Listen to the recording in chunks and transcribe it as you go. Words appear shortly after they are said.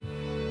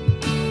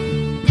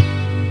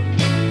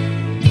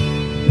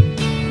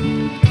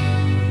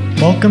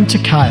Welcome to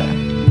Kaya,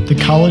 the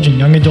college and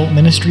young adult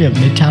ministry of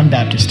Midtown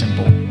Baptist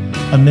Temple,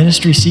 a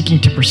ministry seeking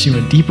to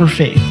pursue a deeper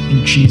faith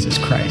in Jesus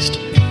Christ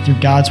through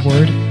God's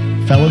Word,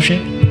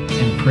 fellowship,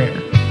 and prayer.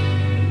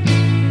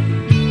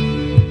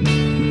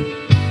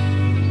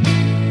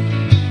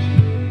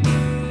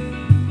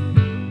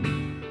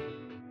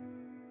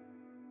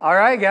 All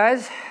right,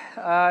 guys.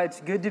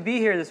 It's good to be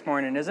here this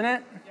morning, isn't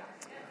it?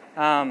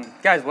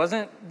 Guys,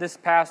 wasn't this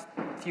past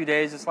few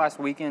days, this last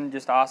weekend,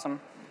 just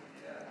awesome?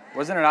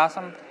 Wasn't it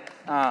awesome?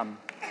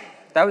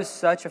 That was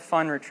such a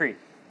fun retreat.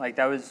 Like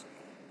it was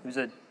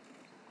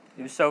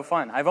so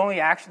fun. That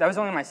was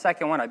only my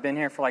second one. I've been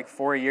here for like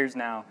 4 years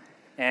now,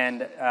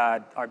 and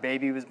our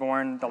baby was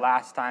born the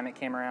last time it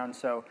came around.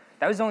 So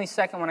that was the only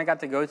second one I got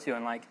to go to,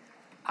 and like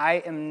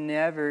I am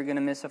never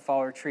gonna miss a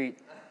fall retreat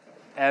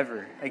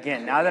ever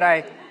again. Now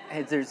that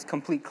there's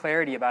complete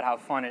clarity about how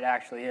fun it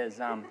actually is.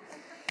 I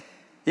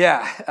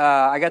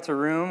got to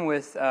room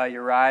with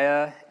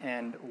Uriah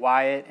and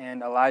Wyatt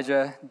and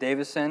Elijah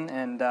Davison,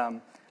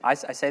 and I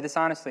say this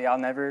honestly, I'll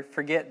never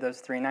forget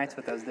those 3 nights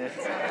with those dudes.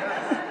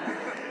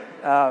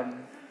 The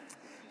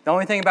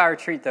only thing about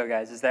retreat, though,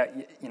 guys, is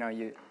that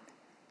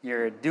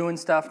you're doing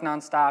stuff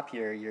nonstop.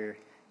 You're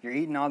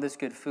eating all this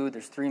good food.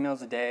 There's 3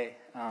 meals a day,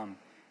 and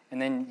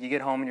then you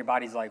get home and your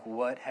body's like,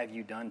 "What have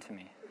you done to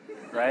me?"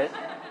 Right?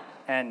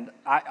 And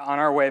on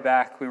our way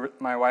back,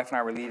 my wife and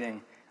I were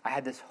leaving. I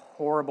had this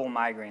horrible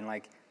migraine,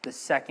 like the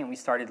second we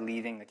started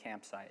leaving the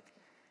campsite,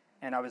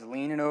 and I was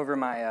leaning over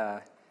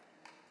my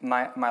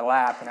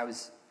lap, and I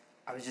was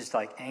just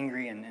like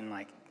angry and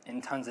like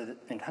in tons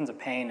of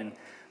pain. And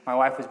my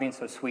wife was being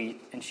so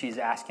sweet, and she's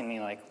asking me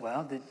like,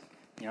 "Well, did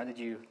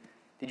you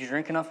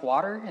drink enough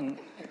water?" And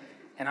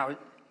I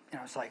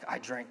was like, "I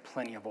drank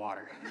plenty of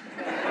water.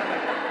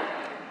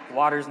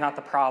 Water's not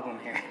the problem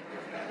here."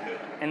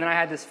 And then I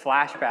had this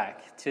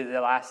flashback to the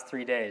last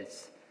 3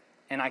 days,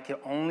 and I could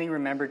only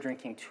remember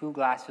drinking 2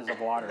 glasses of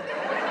water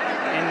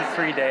in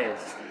 3 days.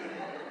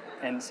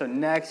 And so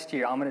next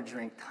year, I'm going to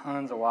drink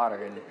tons of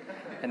water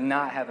and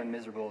not have a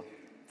miserable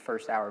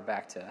first hour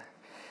back to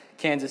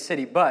Kansas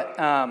City. But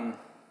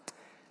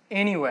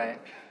anyway,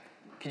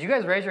 could you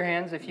guys raise your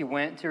hands if you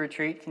went to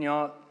retreat? Can you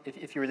all,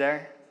 if you were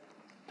there?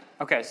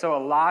 Okay, so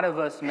a lot of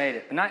us made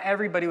it, but not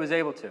everybody was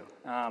able to.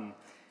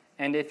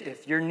 And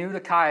if you're new to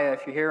Kaya,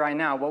 if you're here right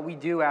now, what we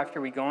do after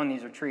we go on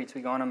these retreats,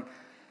 we go on them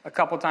a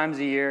couple times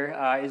a year,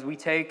 is we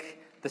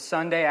take the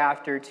Sunday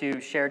after to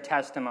share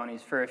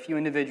testimonies for a few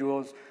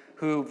individuals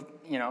who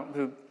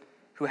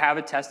have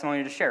a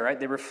testimony to share, right?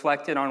 They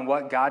reflected on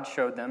what God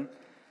showed them,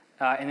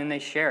 and then they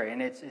share it.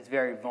 And it's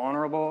very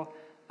vulnerable,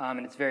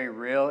 and it's very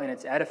real, and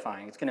it's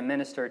edifying. It's going to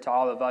minister to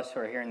all of us who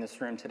are here in this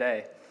room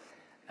today.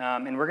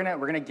 And we're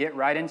gonna get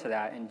right into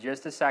that in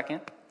just a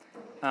second.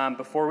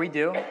 Before we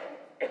do,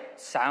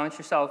 silence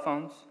your cell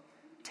phones,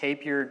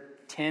 tape your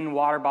tin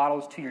water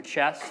bottles to your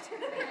chest.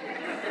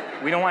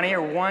 We don't want to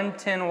hear one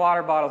tin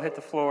water bottle hit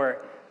the floor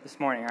this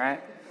morning, all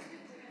right?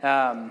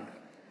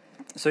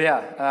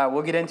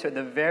 We'll get into it.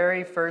 The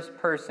very first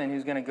person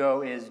who's going to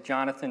go is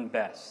Jonathan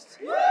Best.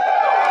 There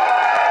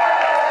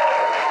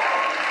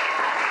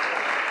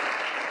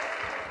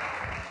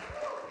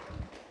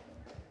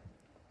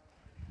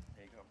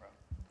you go, bro.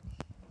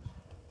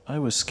 I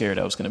was scared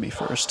I was going to be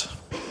first.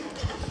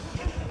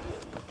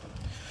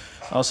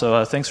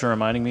 Also, thanks for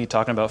reminding me,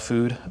 talking about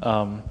food.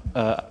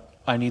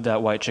 I need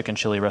that white chicken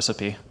chili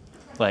recipe.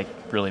 Like,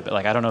 really,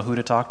 like, I don't know who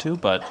to talk to,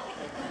 but,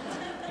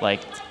 like,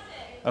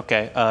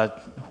 okay,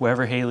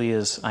 whoever Haley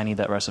is, I need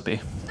that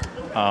recipe.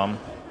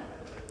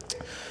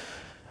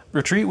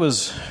 Retreat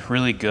was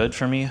really good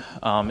for me.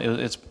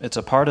 It's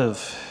a part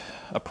of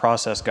a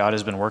process God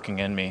has been working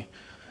in me.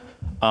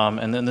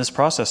 And then this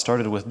process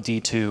started with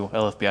D2,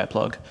 LFBI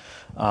plug,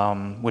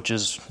 which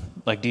is,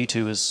 like,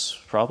 D2 is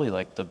probably,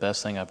 like, the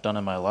best thing I've done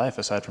in my life,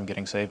 aside from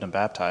getting saved and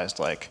baptized.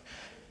 Like,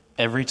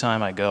 every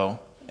time I go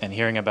and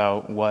hearing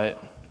about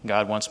what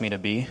God wants me to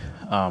be,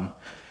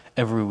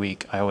 every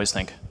week I always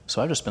think,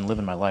 so I've just been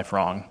living my life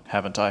wrong,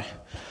 haven't I?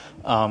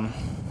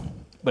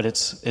 But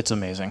it's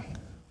amazing.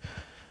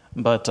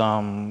 But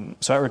so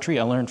at retreat,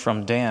 I learned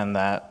from Dan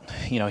that,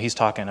 he's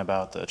talking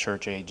about the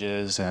church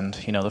ages, and,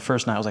 the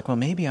first night I was like, well,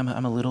 maybe I'm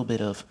a little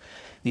bit of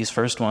these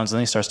first ones. And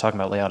then he starts talking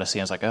about Laodicea.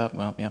 I was like, oh,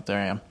 well, yep, there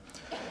I am.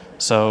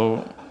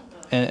 So,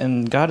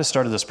 and God has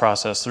started this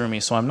process through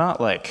me, so I'm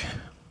not, like,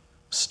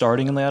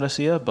 starting in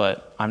Laodicea,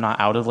 but I'm not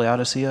out of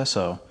Laodicea,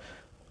 so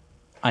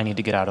I need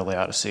to get out of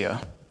Laodicea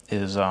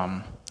is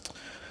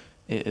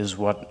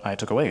what I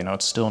took away.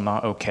 It's still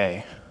not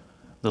okay,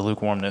 the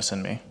lukewarmness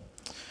in me.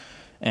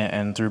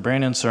 And through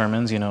Brandon's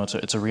sermons,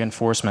 it's a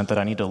reinforcement that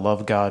I need to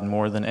love God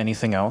more than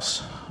anything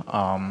else.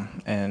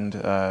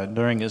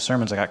 During his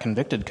sermons, I got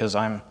convicted because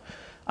I'm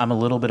a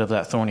little bit of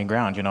that thorny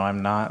ground.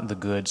 I'm not the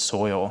good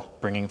soil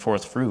bringing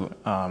forth fruit.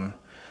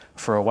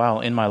 For a while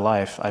in my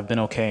life, I've been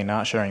okay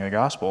not sharing the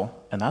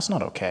gospel, and that's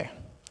not okay.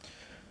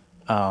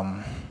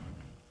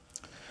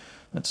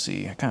 Let's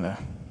see, I kind of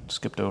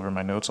skipped over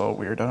my notes all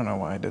weird. I don't know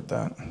why I did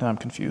that. Now I'm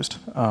confused.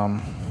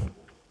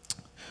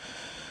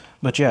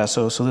 But yeah,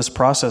 so this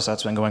process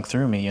that's been going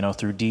through me,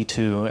 through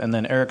D2, and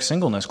then Eric's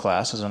singleness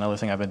class is another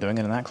thing I've been doing.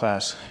 And in that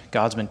class,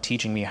 God's been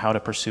teaching me how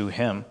to pursue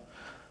Him,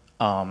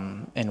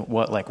 and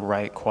what like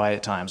right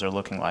quiet times are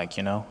looking like,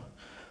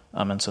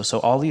 And so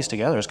all these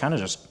together is kind of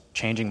just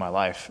changing my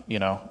life,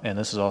 And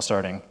this is all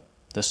starting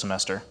this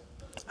semester.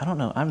 I don't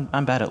know.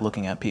 I'm bad at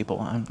looking at people.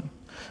 I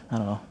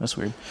don't know. That's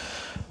weird.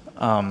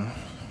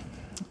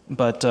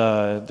 But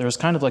there was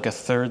kind of like a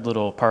third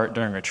little part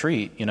during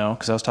retreat,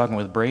 because I was talking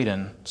with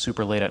Braden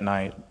super late at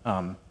night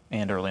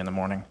and early in the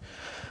morning.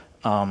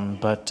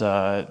 But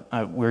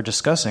we were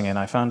discussing, and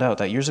I found out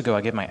that years ago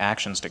I gave my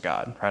actions to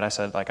God, right? I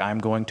said, like, I'm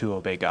going to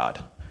obey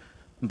God.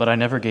 But I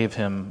never gave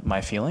Him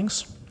my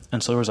feelings.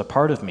 And so there was a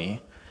part of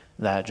me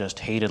that just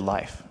hated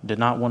life, did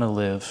not want to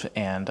live,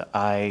 and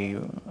I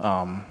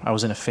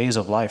was in a phase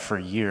of life for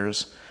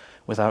years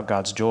without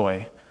God's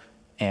joy.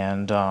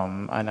 And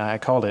I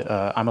called it,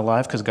 I'm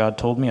alive because God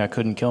told me I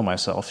couldn't kill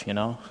myself,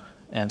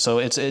 And so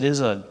it is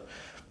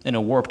in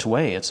a warped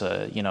way, it's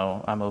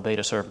I'm obeyed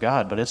to serve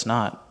God, but it's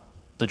not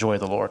the joy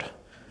of the Lord,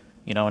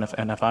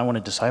 And if I want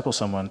to disciple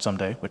someone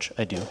someday, which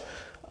I do,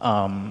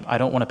 I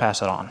don't want to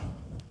pass it on.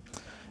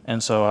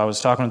 And so I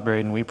was talking with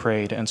Braden, we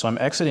prayed, and so I'm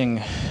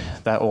exiting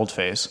that old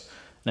phase,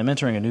 and I'm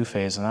entering a new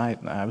phase. And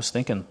I was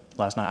thinking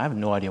last night, I have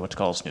no idea what to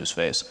call this new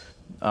phase,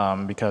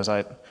 because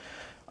I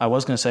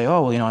was going to say,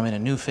 I'm in a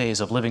new phase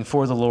of living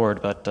for the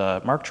Lord, but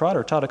Mark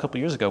Trotter taught a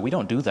couple years ago, we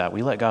don't do that.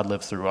 We let God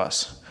live through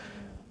us.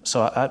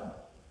 So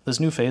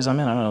this new phase I'm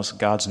in, I don't know, it's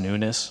God's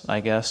newness,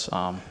 I guess.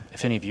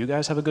 If any of you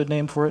guys have a good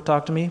name for it,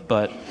 talk to me.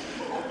 But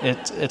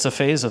it's a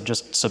phase of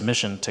just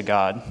submission to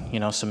God,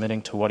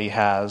 submitting to what He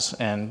has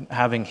and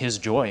having His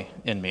joy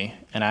in me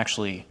and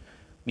actually,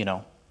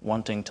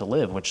 wanting to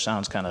live, which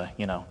sounds kind of,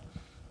 a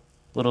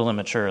little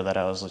immature that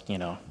I was,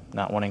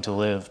 not wanting to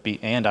live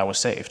and I was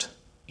saved,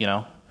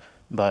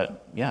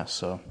 But yeah,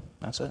 so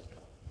that's it.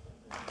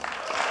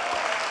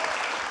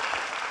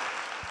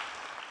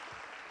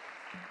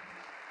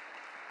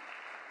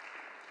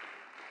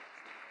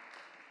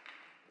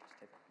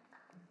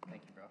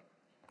 Thank you,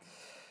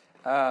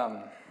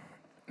 bro.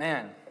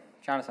 Man,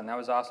 Jonathan, that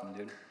was awesome,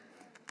 dude.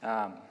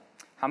 How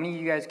many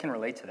of you guys can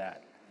relate to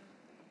that?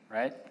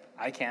 Right?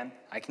 I can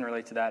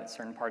relate to that at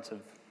certain parts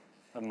of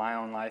my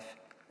own life,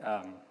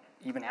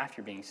 even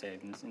after being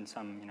saved in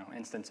some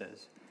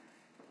instances.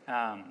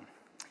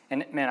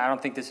 And man, I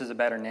don't think this is a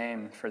better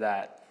name for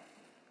that,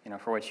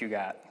 for what you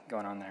got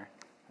going on there.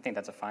 I think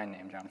that's a fine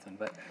name, Jonathan.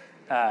 But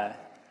that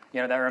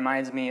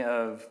reminds me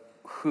of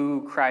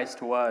who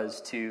Christ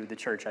was to the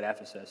church at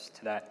Ephesus,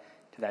 to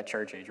that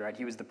church age, right?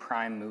 He was the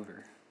prime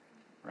mover,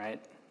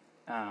 right?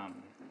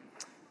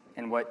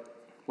 And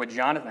what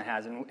Jonathan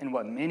has, and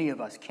what many of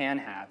us can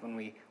have when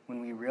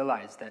we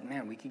realize that,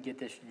 man, we could get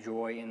this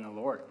joy in the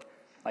Lord.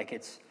 Like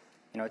it's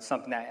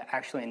something that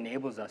actually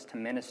enables us to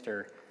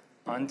minister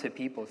unto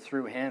people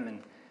through Him,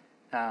 and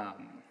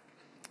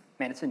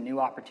man, it's a new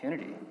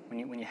opportunity.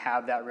 When you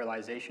have that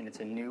realization, it's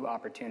a new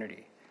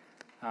opportunity.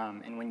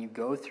 And when you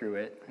go through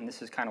it, and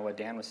this is kind of what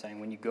Dan was saying,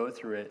 when you go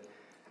through it,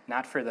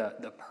 not for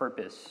the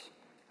purpose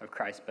of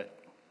Christ, but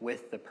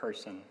with the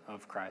person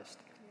of Christ,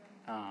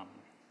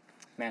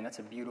 man, that's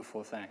a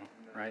beautiful thing,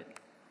 right?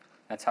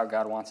 That's how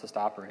God wants us to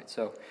operate.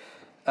 So,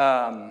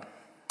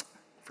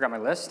 forgot my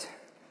list.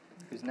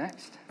 Who's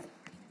next?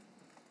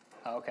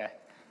 Oh, okay.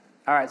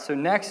 All right, so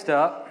next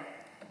up,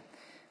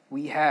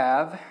 we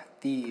have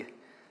the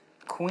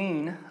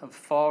Queen of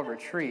Fall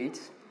Retreat,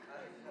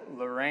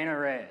 Lorena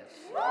Reyes.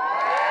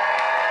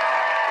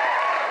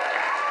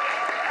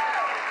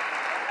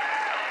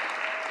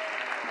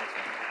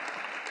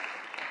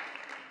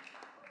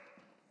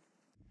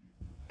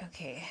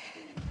 Okay.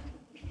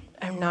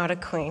 I'm not a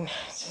queen,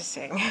 just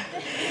saying.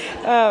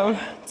 It's a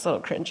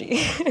little cringy.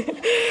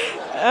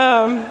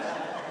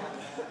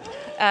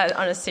 On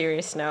a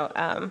serious note,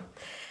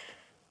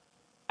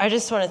 I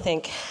just want to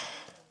thank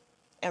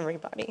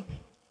everybody.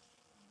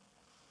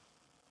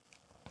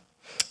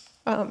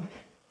 My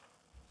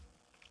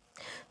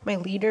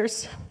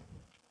leaders,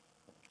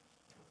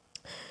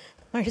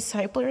 my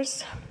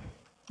disciplers,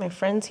 my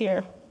friends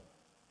here.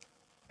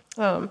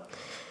 So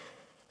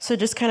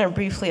just kind of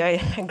briefly, I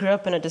grew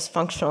up in a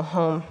dysfunctional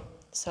home,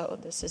 so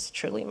this is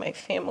truly my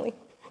family.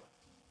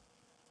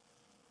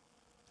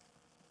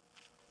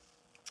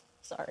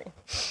 Sorry.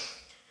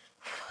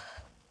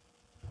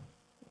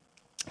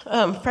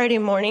 Friday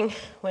morning,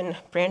 when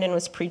Brandon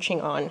was preaching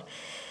on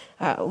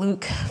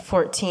Luke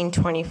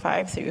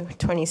 14:25 through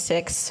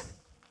 26,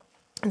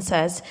 it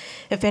says,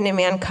 "If any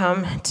man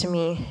come to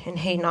me and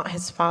hate not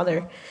his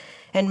father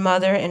and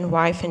mother and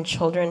wife and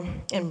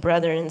children and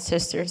brethren and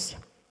sisters,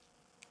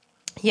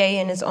 yea,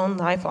 in his own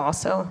life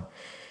also,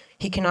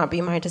 he cannot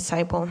be my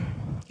disciple.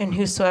 And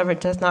whosoever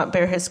does not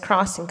bear his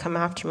cross and come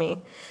after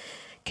me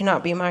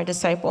cannot be my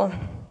disciple."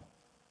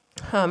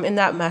 In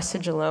that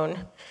message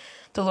alone,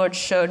 the Lord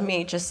showed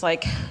me just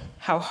like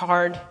how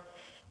hard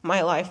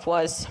my life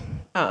was.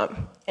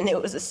 And it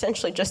was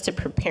essentially just to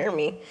prepare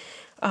me,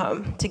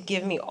 to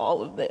give me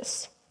all of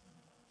this.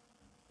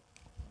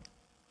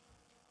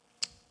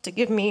 to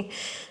give me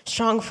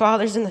strong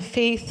fathers in the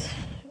faith,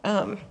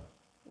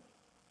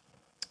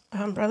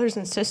 brothers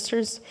and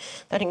sisters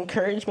that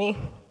encourage me.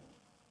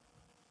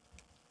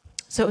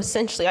 So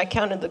essentially, I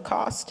counted the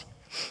cost,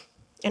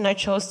 and I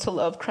chose to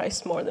love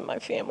Christ more than my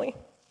family.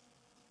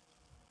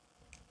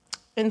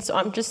 And so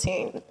I'm just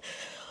saying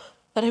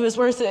that it was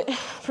worth it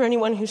for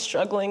anyone who's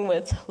struggling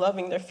with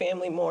loving their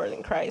family more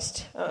than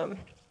Christ.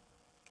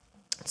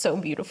 So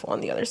beautiful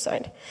on the other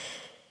side.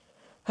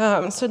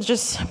 So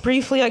just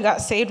briefly, I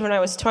got saved when I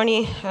was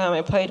 20.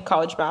 I played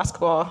college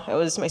basketball. I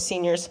was my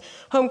senior's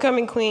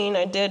homecoming queen.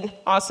 I did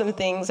awesome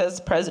things as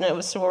president of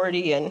a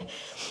sorority and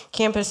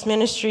campus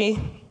ministry.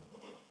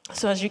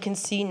 So as you can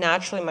see,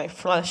 naturally, my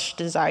flesh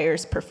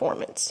desires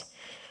performance.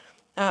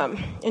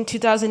 In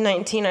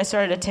 2019, I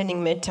started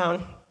attending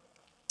Midtown.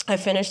 I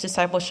finished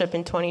discipleship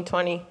in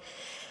 2020.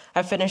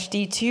 I finished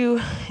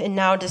D2 and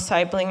now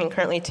discipling and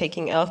currently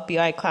taking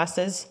LFBI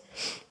classes.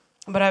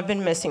 But I've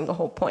been missing the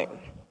whole point.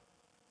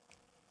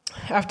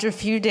 After a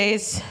few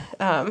days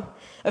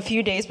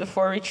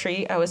before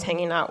retreat, I was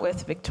hanging out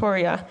with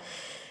Victoria,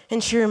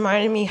 and she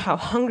reminded me how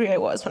hungry I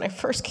was when I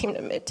first came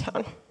to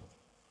Midtown.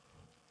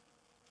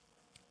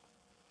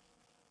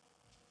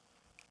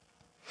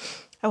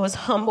 I was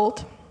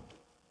humbled,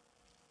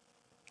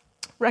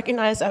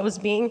 recognized I was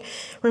being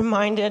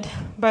reminded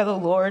by the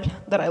Lord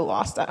that I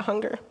lost that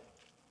hunger,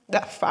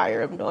 that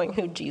fire of knowing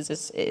who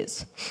Jesus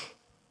is.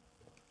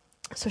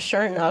 So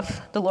sure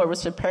enough, the Lord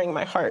was preparing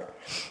my heart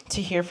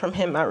to hear from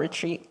him at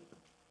retreat.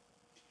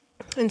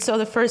 And so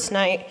the first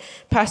night,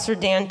 Pastor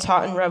Dan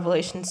taught in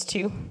Revelations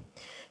 2,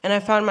 and I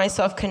found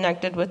myself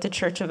connected with the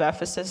church of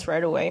Ephesus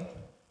right away.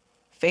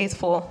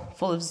 Faithful,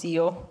 full of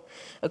zeal,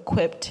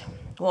 equipped,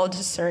 well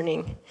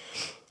discerning,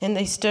 and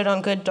they stood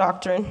on good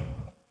doctrine.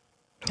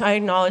 I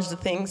acknowledged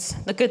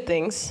the good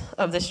things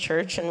of this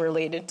church and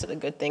related to the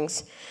good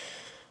things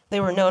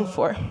they were known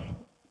for,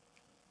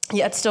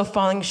 yet still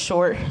falling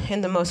short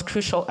in the most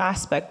crucial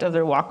aspect of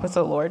their walk with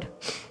the Lord.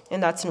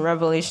 And that's in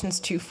Revelations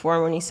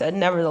 2:4 when he said,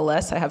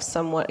 "Nevertheless, I have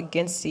somewhat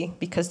against thee,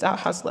 because thou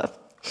hast left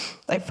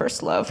thy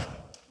first love."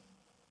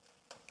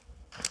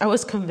 I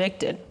was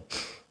convicted.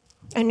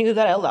 I knew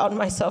that I allowed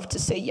myself to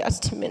say yes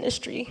to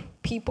ministry,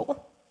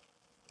 people,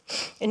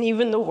 and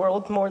even the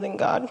world more than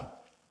God.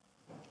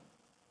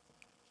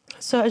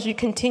 So as you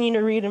continue to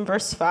read in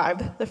verse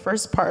 5, the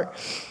first part,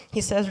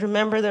 he says,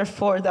 "Remember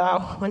therefore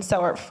thou, whence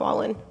thou art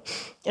fallen,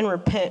 and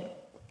repent,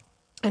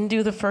 and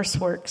do the first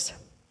works."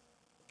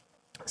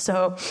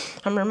 So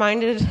I'm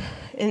reminded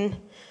in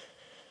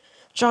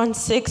John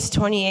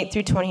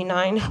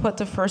 6:28-29 what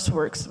the first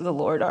works of the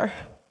Lord are.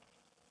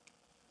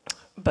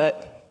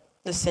 But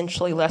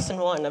essentially lesson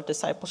 1 of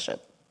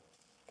discipleship.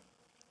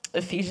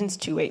 Ephesians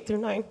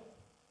 2:8-9.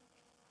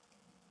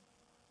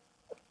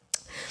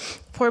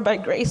 "For by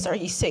grace are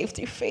ye saved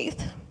through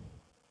faith,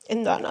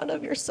 and that not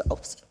of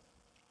yourselves.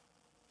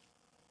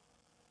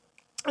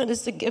 It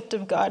is the gift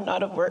of God,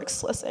 not of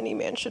works, lest any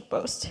man should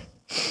boast."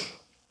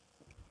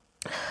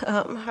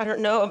 I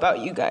don't know about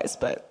you guys,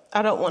 but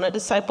I don't want to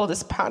disciple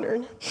this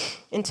pattern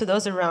into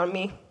those around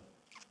me,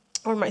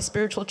 or my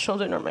spiritual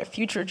children, or my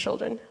future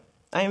children.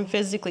 I am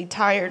physically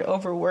tired,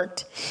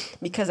 overworked,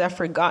 because I've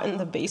forgotten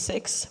the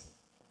basics.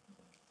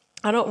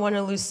 I don't want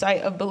to lose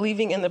sight of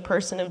believing in the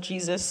person of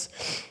Jesus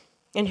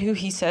and who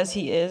he says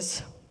he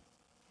is.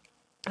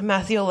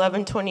 Matthew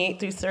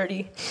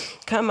 11:28-30,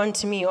 "Come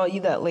unto me, all ye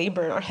that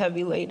labor and are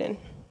heavy laden,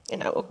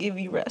 and I will give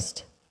you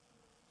rest.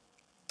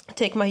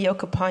 Take my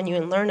yoke upon you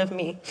and learn of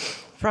me,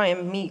 for I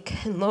am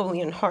meek and lowly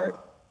in heart,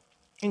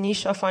 and ye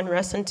shall find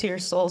rest unto your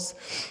souls.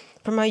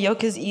 For my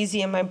yoke is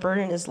easy and my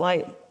burden is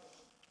light."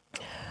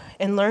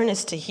 And learn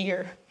is to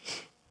hear,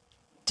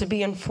 to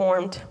be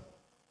informed,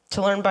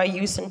 to learn by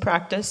use and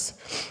practice.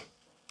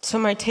 So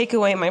my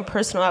takeaway, my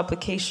personal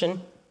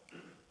application,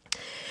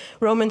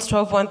 Romans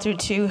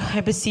 12:1-2,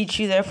 "I beseech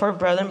you therefore,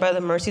 brethren, by the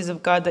mercies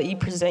of God, that ye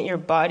present your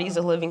bodies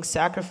a living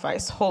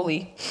sacrifice,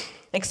 holy,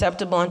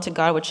 acceptable unto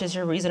God, which is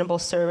your reasonable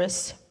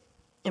service.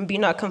 And be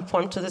not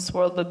conformed to this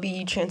world, but be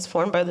ye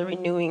transformed by the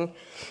renewing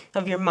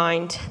of your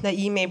mind, that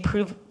ye may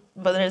prove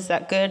whether is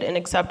that good and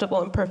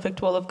acceptable and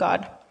perfect will of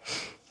God."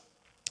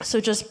 So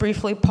just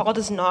briefly, Paul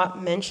does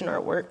not mention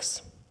our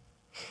works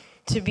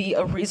to be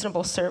a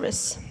reasonable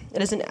service.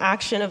 It is an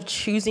action of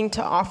choosing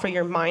to offer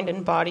your mind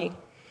and body.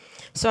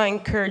 So I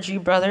encourage you,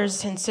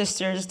 brothers and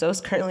sisters,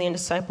 those currently in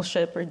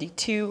discipleship or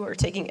D2 or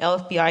taking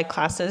LFBI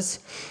classes,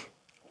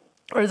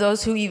 or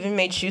those who even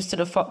may choose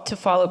to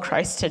follow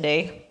Christ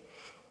today,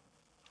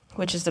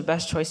 which is the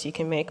best choice you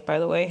can make, by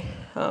the way.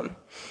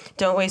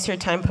 Don't waste your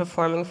time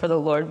performing for the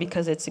Lord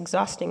because it's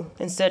exhausting.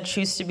 Instead,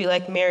 choose to be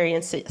like Mary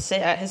and sit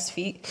at his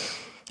feet.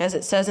 As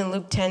it says in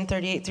Luke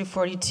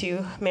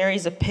 10:38-42, Mary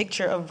is a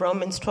picture of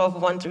Romans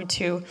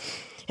 12:1-2.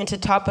 And to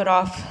top it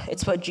off,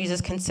 it's what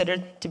Jesus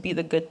considered to be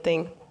the good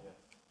thing.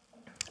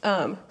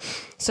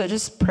 So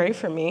just pray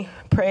for me.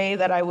 Pray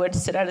that I would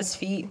sit at his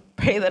feet.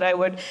 Pray that I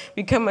would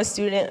become a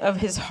student of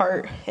his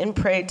heart, and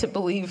pray to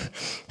believe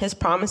his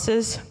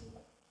promises.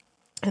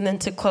 And then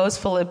to close,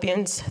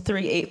 Philippians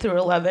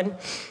 3:8-11.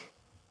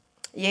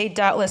 Yea,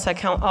 doubtless I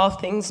count all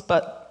things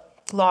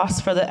but loss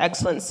for the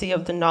excellency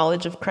of the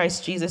knowledge of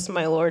Christ Jesus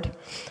my Lord,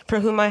 for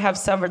whom I have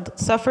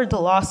suffered the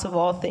loss of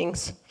all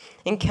things,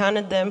 and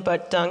counted them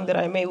but dung, that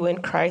I may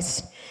win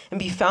Christ, and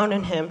be found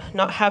in him,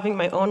 not having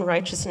my own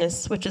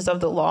righteousness, which is of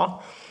the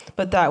law,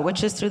 but that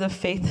which is through the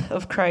faith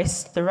of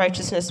Christ, the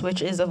righteousness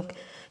which is of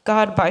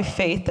God by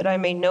faith, that I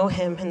may know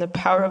him and the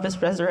power of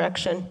his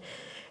resurrection,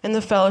 and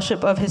the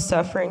fellowship of his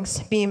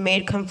sufferings, being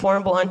made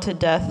conformable unto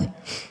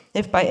death,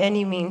 if by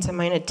any means I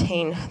might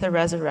attain the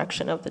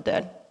resurrection of the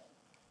dead.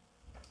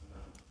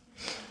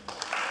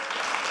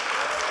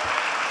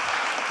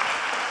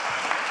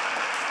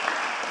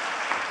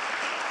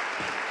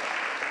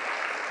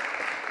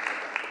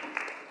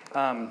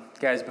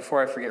 Guys,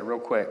 before I forget real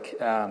quick,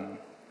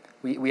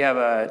 we have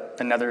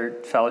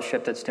another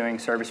fellowship that's doing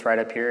service right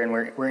up here, and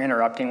we're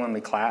interrupting when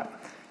we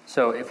clap.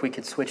 So if we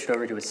could switch it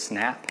over to a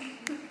snap.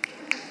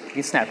 You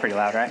can snap pretty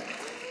loud, right?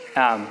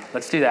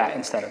 Let's do that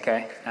instead,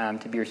 okay?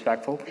 To be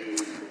respectful.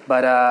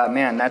 But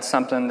man, that's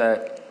something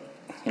that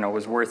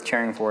was worth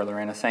cheering for,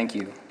 Lorena. Thank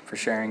you for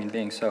sharing and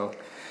being so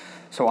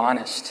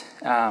honest.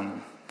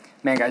 Man,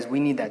 guys, we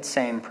need that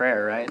same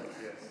prayer, right?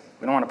 Yes.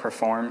 We don't want to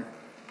perform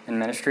in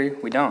ministry.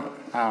 We don't.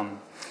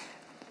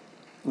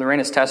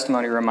 Lorena's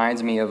testimony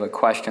reminds me of a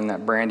question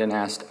that Brandon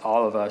asked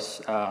all of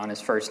us on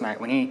his first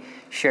night when he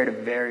shared a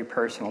very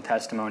personal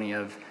testimony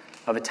of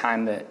a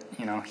time that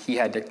he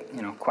had to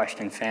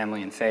question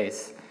family and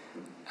faith.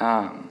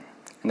 And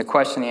the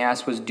question he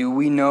asked was, do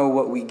we know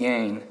what we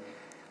gain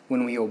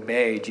when we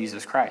obey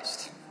Jesus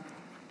Christ?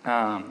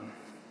 And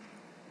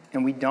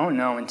we don't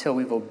know until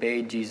we've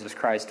obeyed Jesus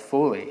Christ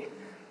fully.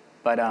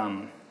 But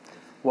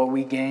what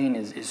we gain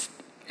is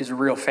a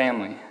real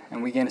family.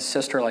 And we gain a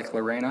sister like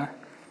Lorena.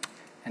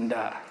 And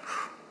that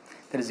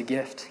is a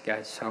gift,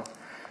 guys. So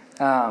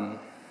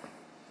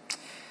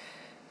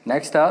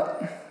next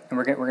up, and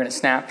we're going to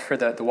snap for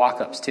the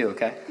walk-ups too,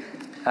 okay,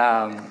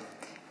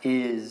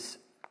 is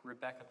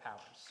Rebecca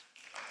Powers.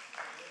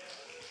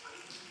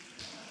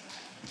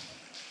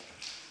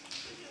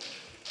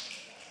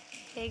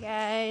 Hey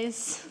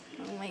guys,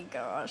 oh my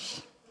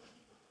gosh.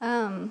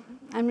 I'm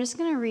just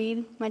going to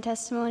read my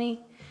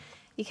testimony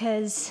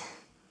because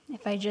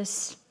if I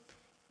just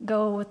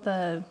go with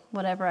the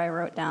whatever I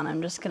wrote down,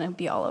 I'm just going to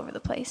be all over the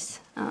place.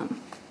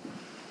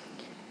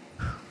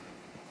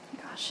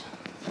 Gosh.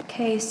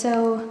 Okay,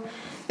 so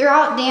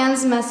throughout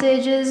Dan's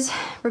messages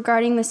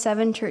regarding the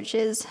 7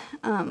 churches,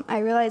 I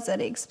realized that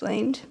he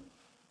explained.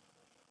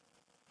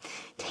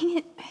 Dang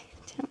it, I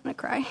didn't want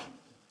to cry.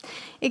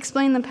 He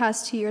explained the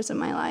past 2 years of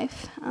my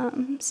life,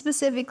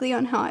 specifically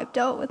on how I've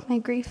dealt with my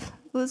grief,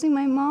 losing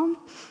my mom,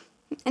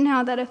 and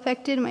how that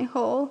affected my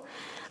whole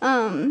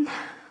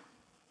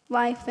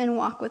life and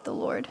walk with the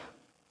Lord.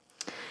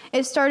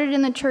 It started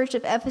in the church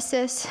of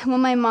Ephesus when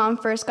my mom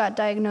first got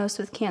diagnosed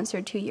with cancer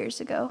 2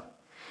 years ago.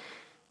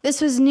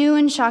 This was new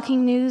and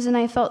shocking news, and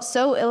I felt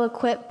so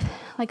ill-equipped,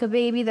 like a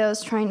baby that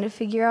was trying to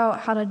figure out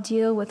how to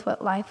deal with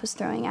what life was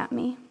throwing at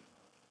me.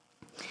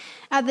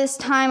 At this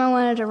time, I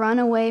wanted to run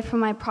away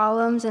from my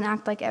problems and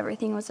act like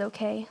everything was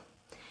okay.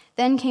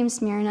 Then came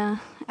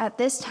Smyrna. At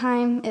this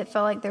time, it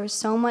felt like there was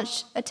so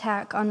much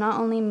attack on not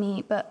only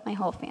me, but my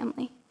whole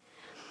family.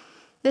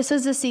 This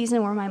was the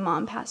season where my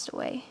mom passed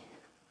away.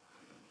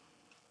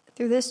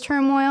 Through this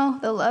turmoil,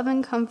 the love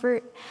and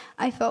comfort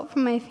I felt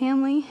from my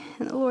family,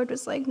 and the Lord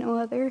was like no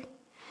other.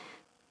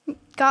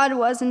 God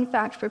was, in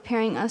fact,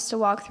 preparing us to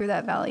walk through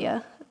that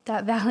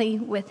valley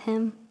with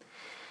him.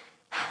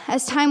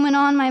 As time went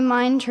on, my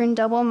mind turned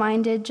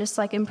double-minded, just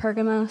like in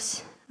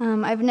Pergamos.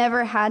 I've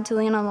never had to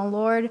lean on the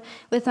Lord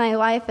with my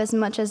life as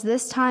much as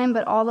this time,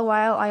 but all the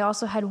while, I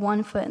also had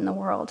one foot in the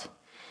world.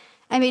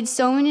 I made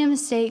so many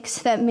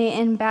mistakes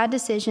and bad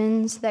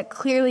decisions that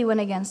clearly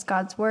went against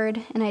God's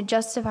word, and I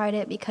justified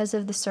it because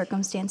of the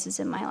circumstances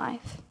in my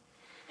life.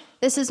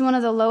 This is one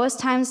of the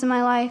lowest times in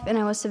my life, and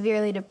I was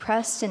severely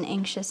depressed and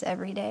anxious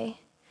every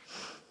day.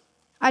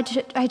 I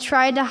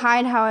tried to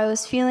hide how I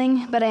was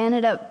feeling, but I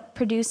ended up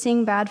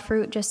producing bad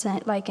fruit just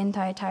like in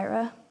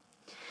Thyatira.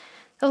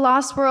 The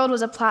lost world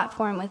was a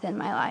platform within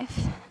my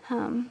life.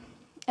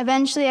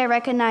 Eventually, I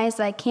recognized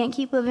that I can't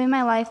keep living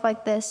my life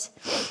like this,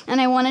 and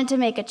I wanted to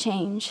make a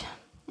change.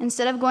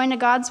 Instead of going to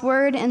God's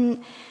word,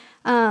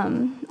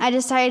 I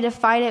decided to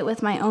fight it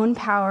with my own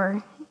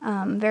power,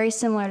 very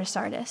similar to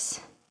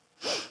Sardis.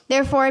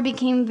 Therefore, I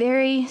became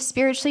very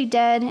spiritually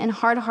dead and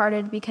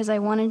hard-hearted because I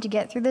wanted to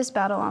get through this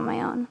battle on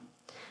my own.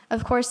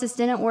 Of course, this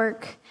didn't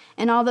work,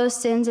 and all those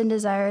sins and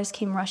desires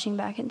came rushing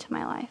back into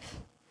my life.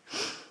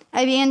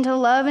 I began to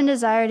love and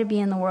desire to be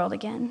in the world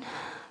again.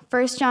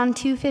 1 John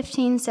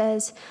 2:15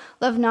 says,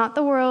 "Love not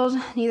the world,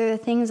 neither the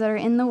things that are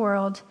in the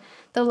world.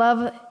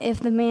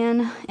 If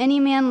any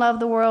man love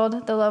the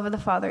world, the love of the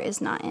Father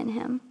is not in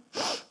him."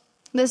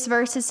 This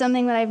verse is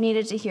something that I've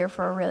needed to hear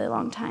for a really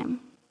long time.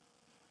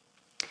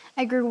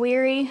 I grew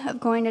weary of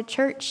going to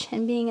church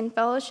and being in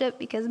fellowship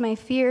because my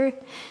fear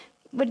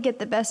would get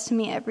the best of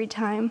me every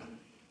time.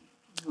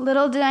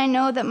 Little did I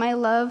know that my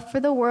love for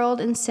the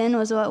world and sin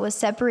was what was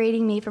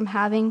separating me from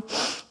having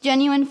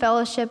genuine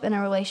fellowship and a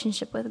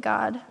relationship with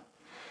God.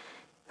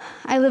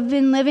 I've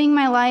been living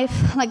my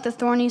life like the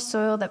thorny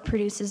soil that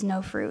produces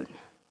no fruit.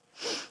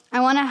 I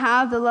want to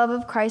have the love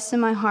of Christ in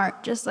my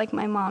heart, just like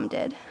my mom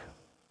did.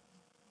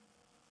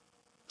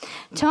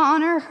 To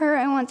honor her,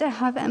 I want to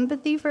have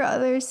empathy for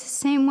others the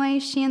same way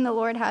she and the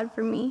Lord had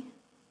for me.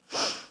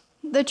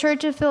 The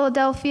Church of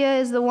Philadelphia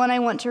is the one I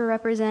want to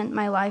represent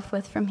my life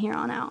with from here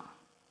on out.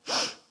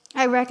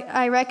 I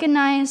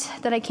recognize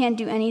that I can't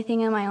do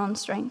anything in my own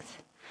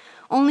strength.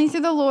 Only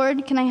through the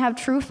Lord can I have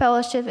true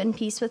fellowship and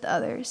peace with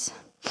others.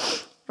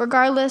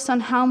 Regardless on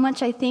how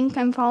much I think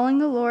I'm following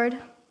the Lord,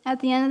 at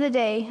the end of the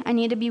day, I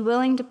need to be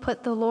willing to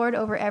put the Lord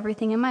over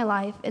everything in my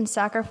life and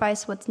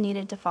sacrifice what's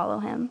needed to follow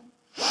him.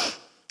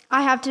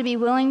 I have to be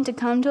willing to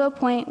come to a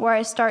point where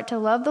I start to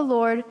love the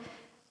Lord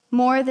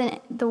more than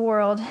the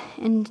world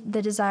and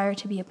the desire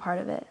to be a part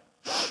of it.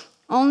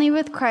 Only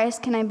with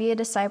Christ can I be a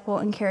disciple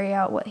and carry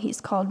out what he's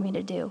called me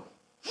to do.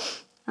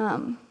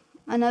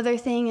 Another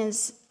thing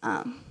is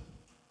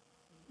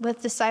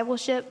with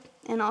discipleship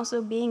and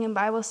also being in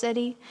Bible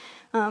study,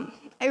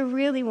 I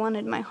really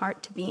wanted my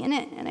heart to be in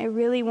it, and I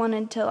really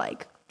wanted to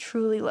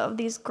truly love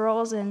these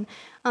girls and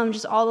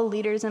just all the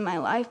leaders in my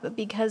life. But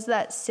because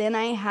that sin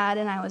I had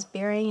and I was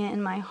burying it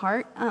in my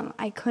heart,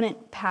 I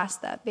couldn't pass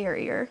that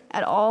barrier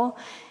at all.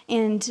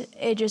 And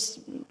it just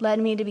led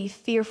me to be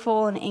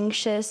fearful and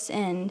anxious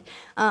and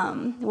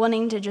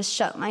wanting to just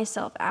shut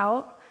myself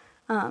out.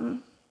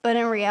 But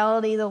in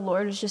reality, the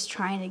Lord was just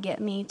trying to get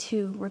me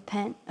to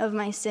repent of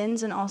my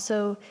sins and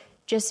also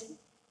just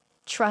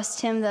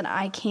trust him that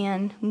I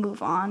can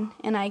move on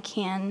and I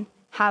can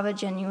have a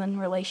genuine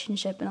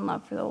relationship and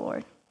love for the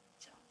Lord.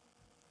 So,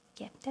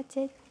 yeah, that's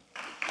it.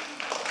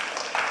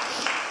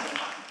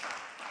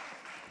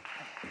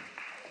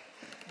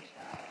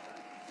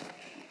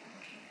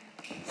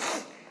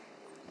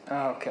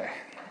 Okay.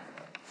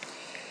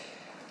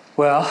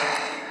 Well,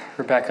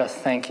 Rebecca,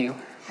 thank you.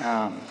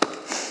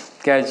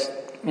 Guys,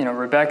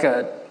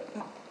 Rebecca,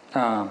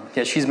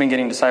 she's been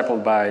getting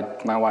discipled by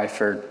my wife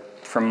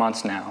for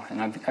months now,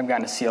 and I've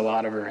gotten to see a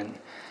lot of her, and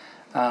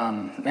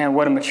man,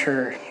 what a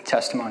mature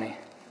testimony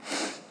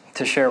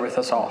to share with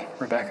us all,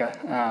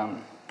 Rebecca.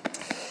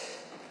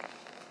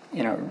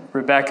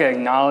 Rebecca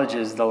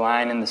acknowledges the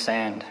line in the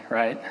sand,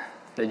 right,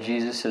 that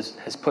Jesus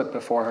has put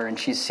before her, and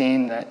she's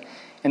seen that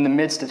in the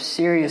midst of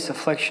serious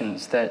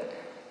afflictions that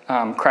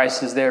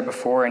Christ is there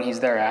before and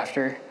he's there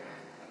after.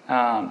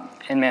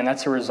 And man,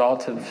 that's a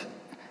result of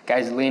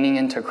guys leaning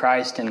into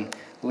Christ and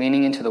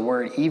leaning into the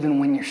Word, even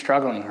when you're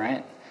struggling,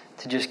 right?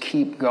 To just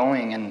keep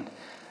going. And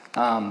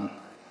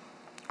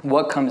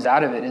what comes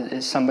out of it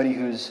is somebody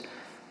who's,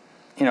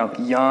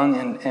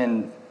 young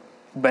and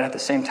but at the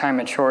same time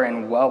mature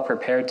and well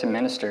prepared to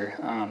minister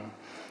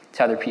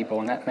to other people.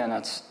 And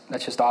that's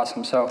just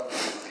awesome. So,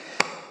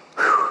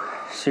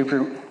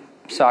 super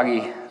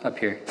soggy up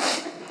here.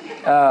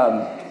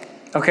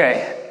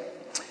 Okay.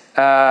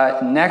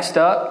 Next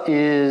up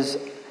is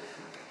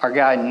our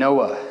guy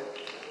Noah.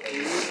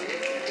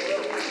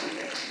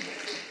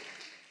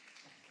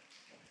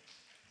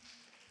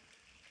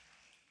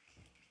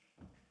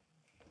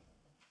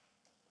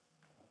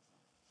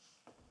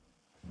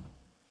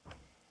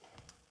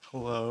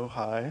 Hello,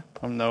 hi,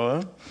 I'm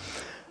Noah.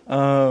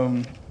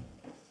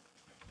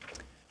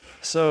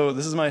 So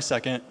this is my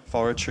second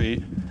fall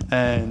retreat,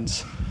 and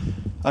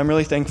I'm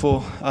really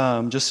thankful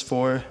just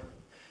for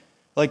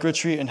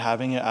retreat and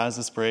having it as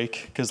this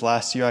break, because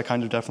last year I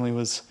kind of definitely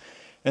was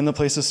in the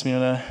place of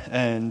Smyrna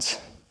and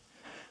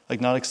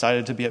not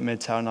excited to be at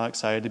Midtown, not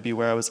excited to be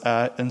where I was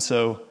at, and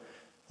so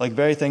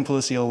very thankful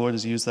to see how the Lord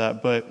has used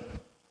that. But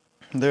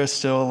there's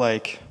still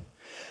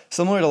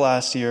similar to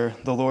last year,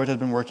 the Lord had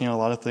been working on a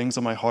lot of things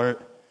in my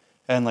heart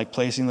and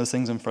placing those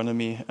things in front of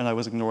me, and I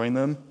was ignoring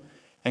them,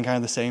 and kind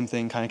of the same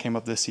thing kind of came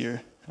up this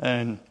year.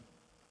 And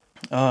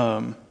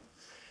the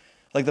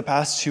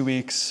past 2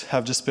 weeks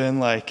have just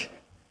been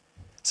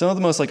some of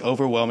the most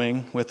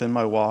overwhelming within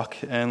my walk,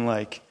 and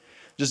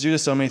just due to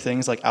so many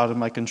things out of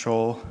my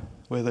control,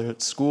 whether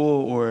it's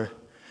school or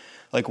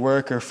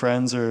work or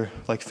friends or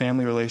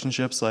family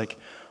relationships,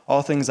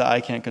 all things that I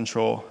can't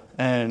control.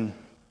 And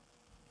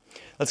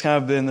that's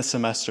kind of been the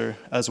semester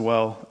as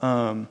well.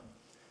 I'm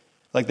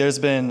at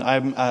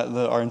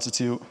the Art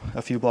Institute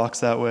a few blocks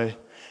that way,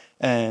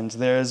 and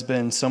there's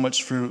been so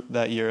much fruit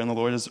that year,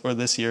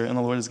 this year, and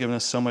the Lord has given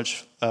us so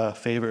much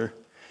favor,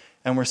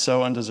 and we're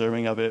so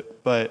undeserving of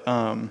it. But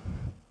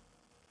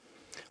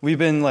we've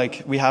been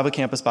we have a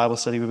campus Bible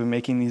study. We've been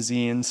making these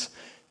zines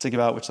to give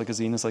out, which a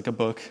zine is a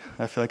book.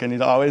 I feel I need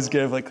to always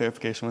give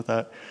clarification with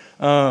that.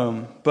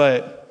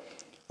 But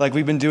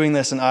we've been doing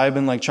this, and I've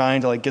been trying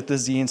to get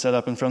this zine set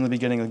up, and from the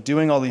beginning,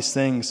 doing all these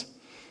things,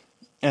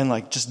 and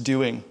just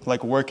doing,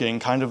 working,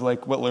 kind of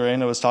what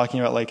Lorena was talking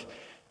about,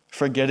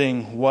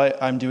 forgetting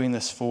what I'm doing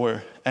this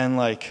for, and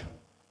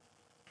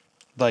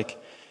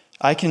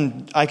I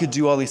could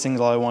do all these things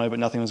all I wanted, but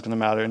nothing was going to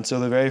matter. And so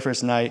the very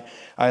first night,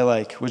 I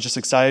was just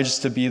excited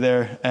just to be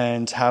there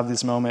and have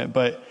this moment.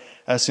 But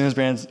as soon as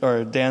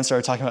Dan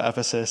started talking about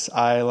Ephesus,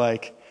 I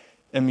like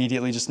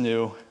immediately just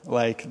knew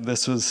like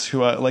this was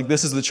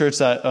this is the church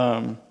that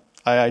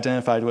I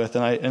identified with,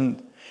 and I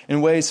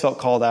in ways felt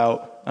called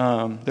out.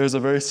 There's a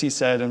verse he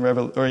said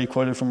he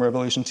quoted from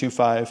Revelation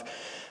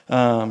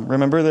 2:5.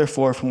 Remember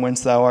therefore from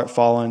whence thou art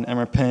fallen, and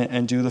repent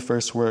and do the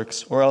first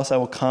works, or else I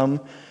will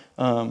come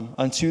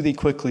unto thee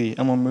quickly,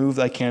 and will move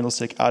thy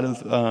candlestick out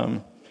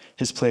of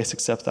his place,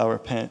 except thou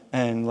repent.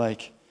 And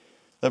like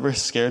that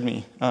verse scared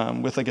me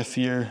with like a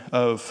fear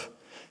of,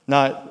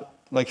 not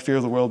like fear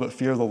of the world, but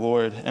fear of the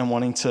Lord, and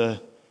wanting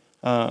to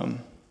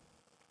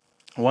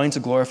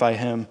glorify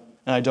him.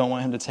 And I don't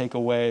want him to take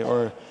away,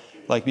 or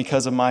like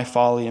because of my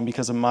folly and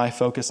because of my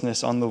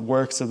focusedness on the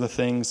works of the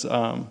things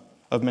of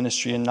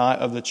ministry and not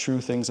of the true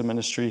things of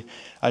ministry,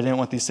 I didn't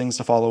want these things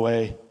to fall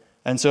away.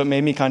 And so it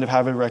made me kind of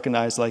have to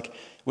recognize, like,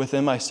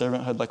 within my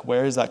servanthood, like,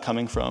 where is that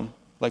coming from?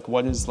 Like,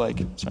 what is, like,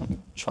 sorry,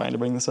 I'm trying to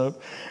bring this up.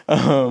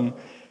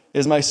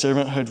 Is my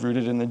servanthood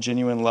rooted in the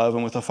genuine love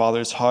and with a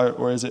father's heart,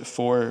 or is it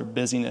for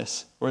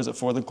busyness, or is it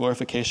for the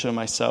glorification of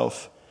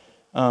myself?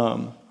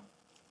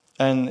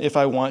 And if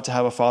I want to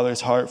have a father's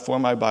heart for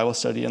my Bible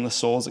study and the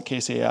souls at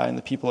KCAI and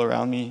the people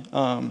around me,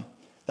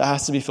 that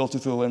has to be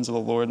filtered through the lens of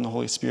the Lord and the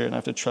Holy Spirit, and I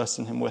have to trust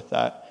in him with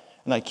that.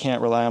 And I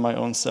can't rely on my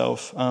own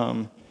self.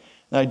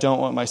 And I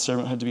don't want my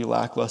servanthood to be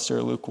lackluster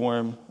or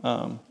lukewarm,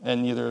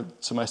 and neither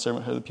to my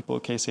servanthood the people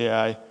of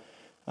KCAI.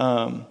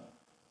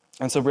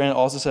 And so Brandon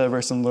also said a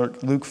verse in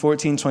Luke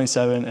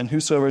 14:27, and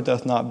whosoever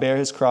doth not bear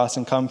his cross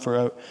and come for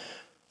a...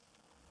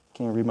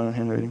 Can you read my own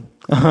handwriting?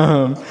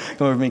 Come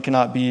over me,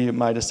 cannot be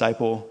my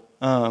disciple.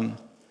 And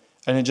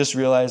I just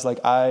realized,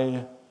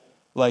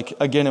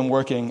 again, I'm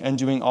working and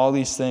doing all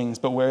these things,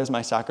 but where is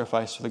my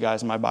sacrifice for the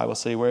guys in my Bible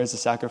study? Where is the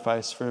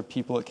sacrifice for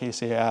people at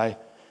KCAI?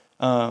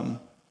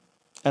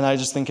 And I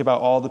just think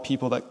about all the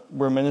people that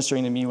were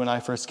ministering to me when I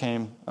first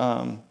came,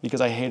 because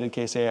I hated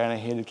KCAI and I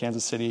hated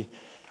Kansas City.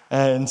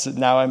 And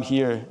now I'm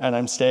here and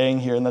I'm staying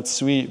here, and that's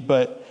sweet.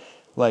 But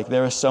like,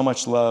 there is so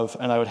much love,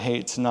 and I would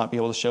hate to not be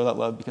able to show that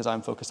love because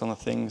I'm focused on the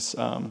things,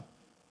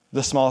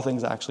 the small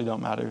things that actually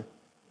don't matter.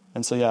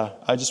 And so, yeah,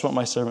 I just want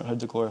my servanthood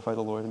to glorify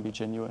the Lord and be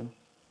genuine.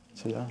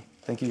 So, yeah,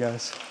 thank you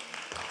guys.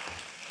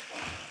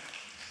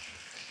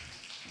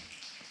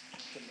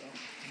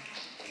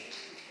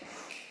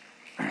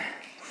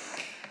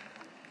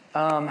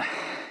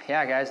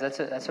 Yeah, guys,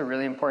 that's a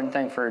really important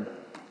thing for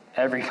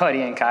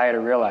everybody in Kaya to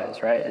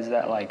realize, right? Is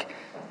that like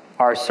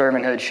our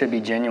servanthood should be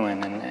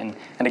genuine, and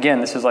again,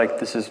 this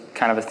is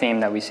kind of a theme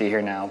that we see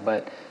here now.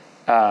 But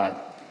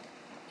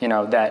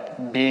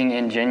that being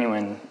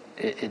ingenuine,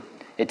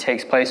 it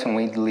takes place when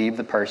we leave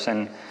the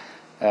person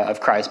of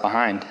Christ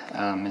behind,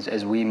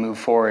 as we move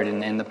forward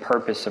in the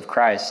purpose of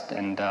Christ,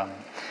 and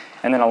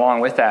then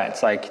along with that,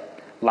 it's like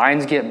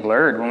lines get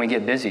blurred when we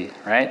get busy,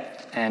 right?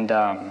 And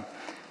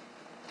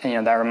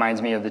that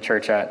reminds me of the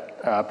church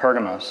at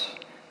Pergamos.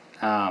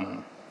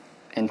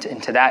 And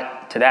to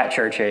that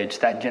church age,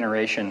 that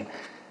generation,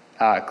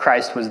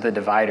 Christ was the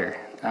divider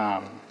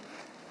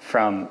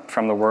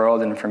from the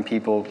world and from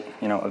people,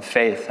 of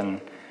faith. And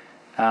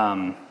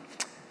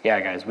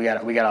guys, we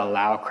gotta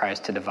allow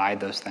Christ to divide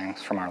those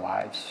things from our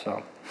lives.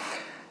 So,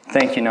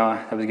 thank you,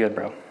 Noah. That was good,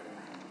 bro.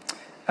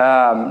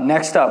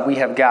 Next up, we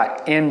have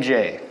got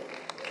MJ.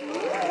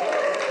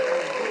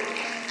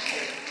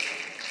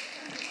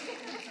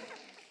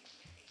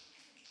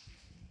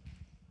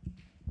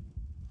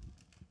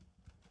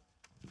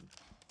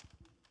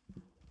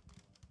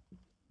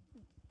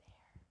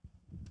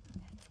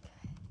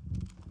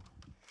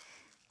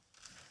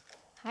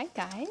 Hi,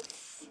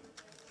 guys.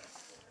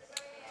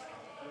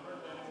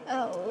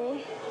 Oh.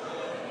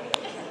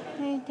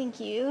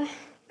 Thank you.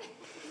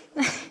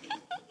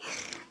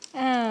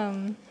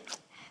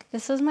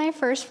 This was my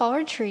first fall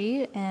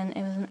retreat, and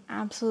it was an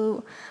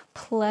absolute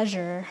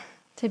pleasure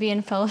to be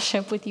in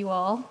fellowship with you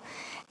all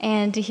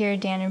and to hear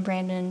Dan and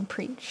Brandon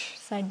preach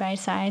side by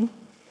side.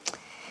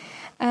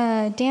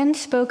 Dan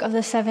spoke of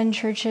the 7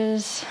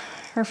 churches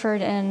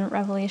referred in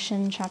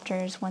Revelation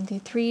chapters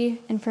 1-3,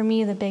 and for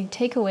me, the big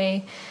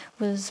takeaway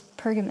was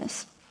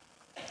Pergamos.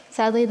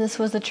 Sadly, this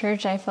was the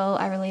church I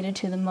felt I related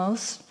to the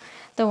most,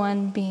 the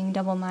one being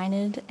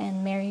double-minded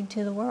and married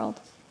to the world.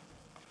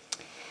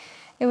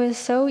 It is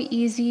so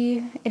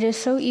easy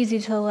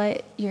to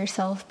let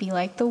yourself be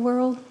like the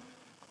world,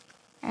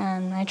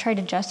 and I tried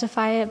to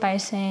justify it by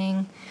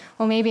saying,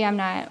 well, maybe I'm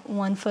not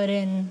 1 foot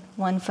in,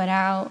 1 foot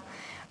out,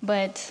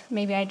 but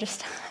maybe I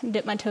just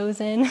dip my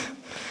toes in.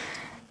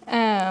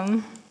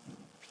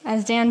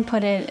 As Dan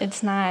put it,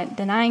 it's not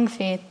denying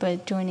faith,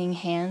 but joining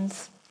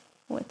hands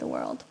with the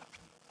world.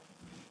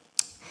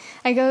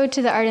 I go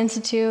to the Art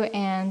Institute,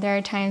 and there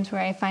are times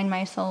where I find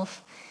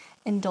myself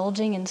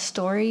indulging in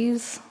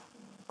stories,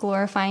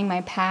 glorifying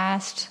my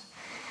past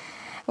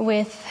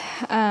with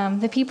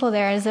the people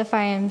there as if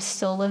I am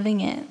still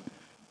living it.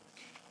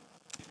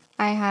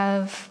 I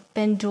have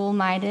been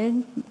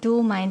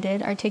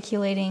dual-minded,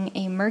 articulating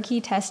a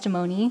murky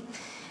testimony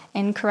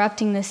and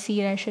corrupting the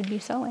seed I should be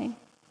sowing.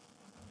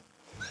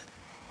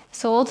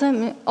 So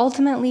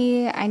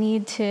ultimately, I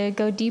need to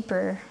go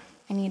deeper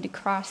I need to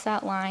cross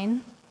that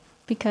line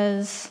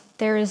because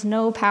there is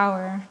no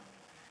power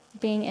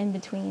being in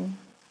between.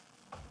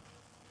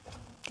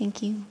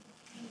 Thank you.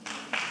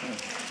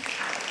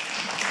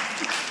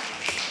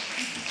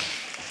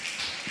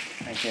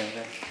 Thank you,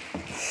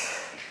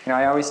 MJ.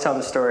 I always tell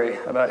the story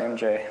about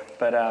MJ,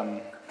 but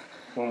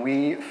when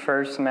we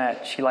first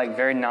met, she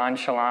very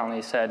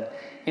nonchalantly said,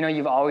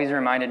 you've always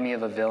reminded me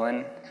of a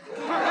villain.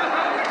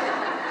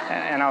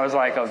 And I was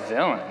like, a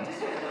villain?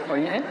 Well,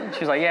 she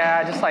was like,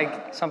 yeah, just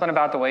something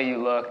about the way you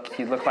look.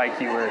 You look like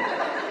you were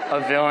a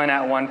villain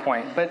at one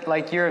point,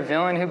 but you're a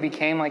villain who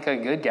became a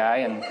good guy,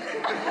 and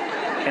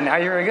now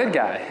you're a good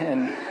guy.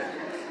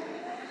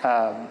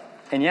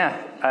 And yeah,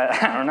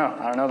 I don't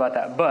know about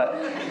that, but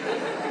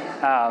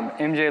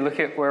MJ, look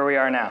at where we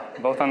are now,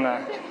 both on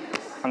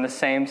the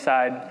same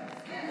side,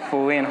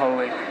 fully and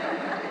wholly.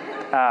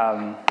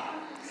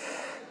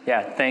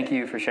 Yeah, thank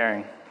you for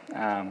sharing.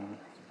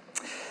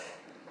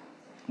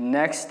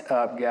 Next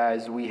up,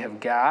 guys, we have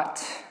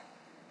got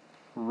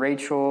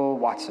Rachel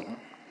Watson.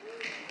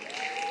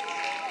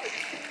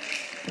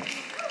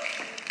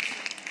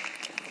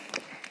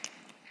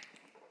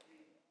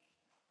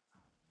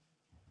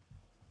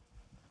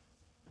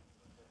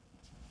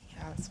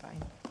 Yeah, that's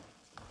fine.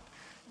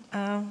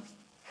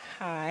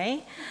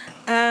 Hi.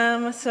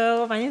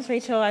 So my name is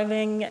Rachel. I've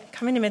been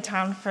coming to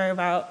Midtown for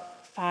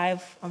about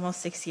 5,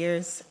 almost 6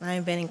 years. And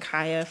I've been in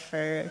Kaya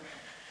for,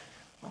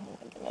 oh my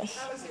goodness,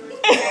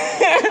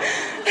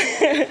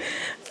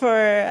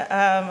 for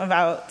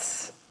about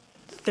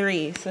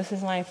 3. So this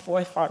is my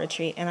 4th fall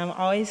retreat. And I'm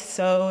always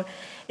so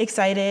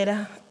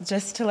excited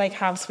just to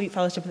have sweet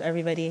fellowship with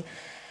everybody.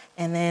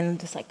 And then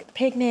just the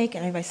picnic,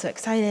 and everybody's so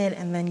excited.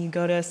 And then you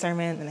go to a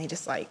sermon, and they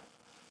just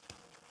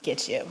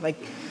get you.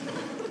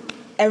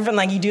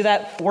 Everyone, you do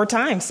that 4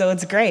 times, so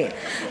it's great.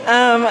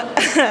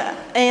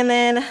 And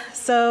then,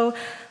 so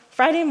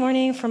Friday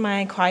morning for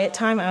my quiet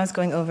time, I was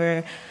going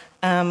over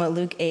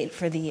Luke 8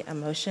 for the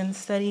emotion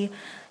study.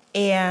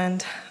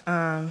 And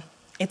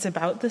it's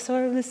about the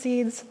sower of the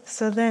seeds.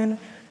 So then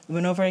we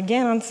went over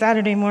again on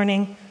Saturday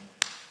morning.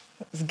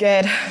 It was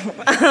good.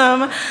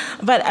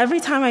 But every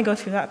time I go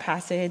through that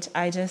passage,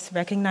 I just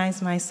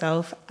recognize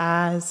myself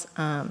as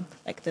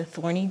the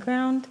thorny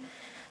ground,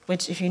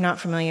 which, if you're not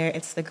familiar,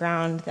 it's the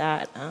ground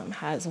that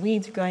has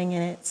weeds growing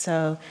in it,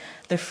 so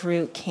the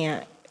fruit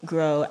can't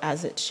grow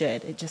as it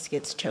should. It just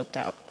gets choked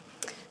out.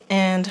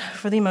 And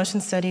for the emotion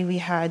study, we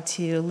had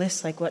to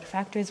list what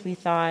factors we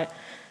thought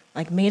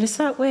made us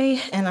that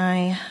way. And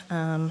I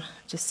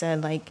just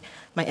said my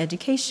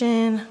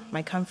education,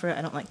 my comfort.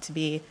 I don't like to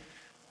be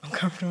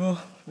uncomfortable,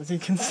 as you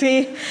can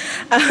see.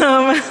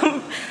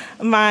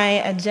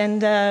 My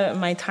agenda,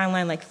 my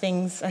timeline,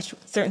 things,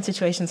 certain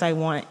situations I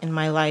want in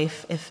my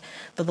life. If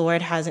the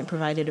Lord hasn't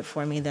provided it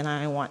for me, then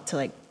I want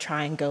to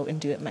try and go and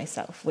do it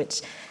myself,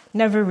 which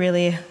never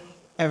really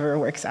ever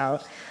works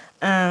out.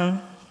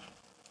 But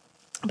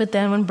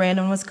then when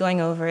Brandon was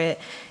going over it,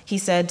 he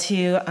said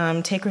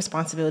to take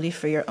responsibility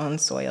for your own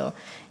soil.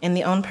 And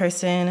the own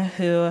person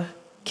who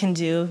can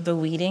do the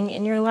weeding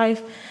in your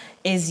life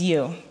is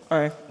you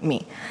or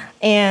me.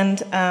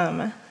 And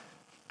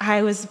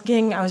I was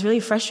really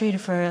frustrated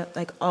for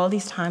all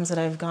these times that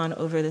I've gone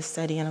over this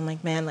study, and I'm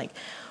man,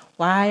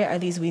 why are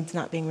these weeds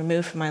not being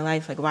removed from my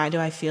life? Why do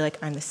I feel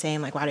I'm the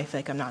same? Why do I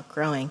feel I'm not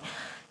growing?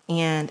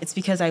 And it's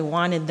because I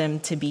wanted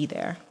them to be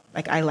there.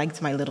 I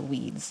liked my little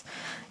weeds.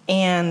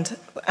 And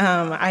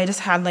I just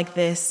had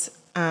this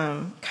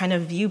kind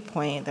of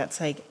viewpoint that's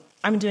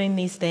I'm doing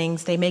these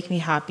things, they make me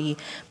happy,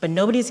 but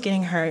nobody's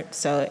getting hurt,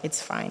 so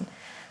it's fine.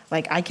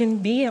 I can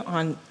be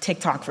on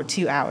TikTok for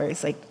 2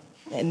 hours,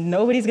 and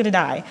nobody's gonna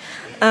die.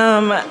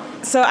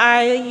 So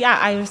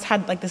I just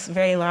had this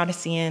very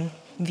Laodicean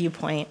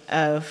viewpoint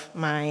of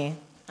my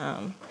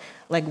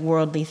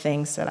worldly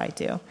things that I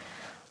do.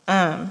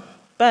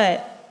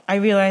 But I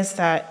realized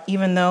that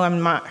even though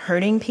I'm not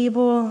hurting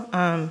people,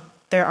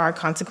 there are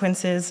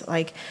consequences.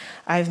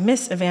 I've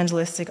missed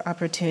evangelistic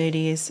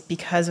opportunities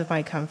because of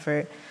my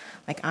comfort.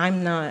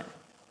 I'm not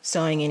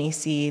sowing any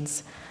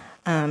seeds.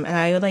 And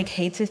I would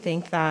hate to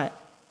think that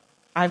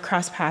I've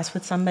crossed paths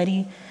with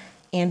somebody,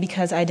 and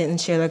because I didn't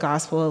share the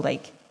gospel,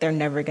 they're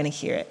never gonna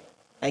hear it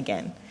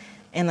again.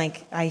 And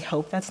I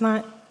hope that's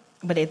not,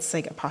 but it's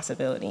a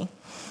possibility.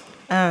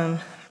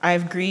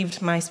 I've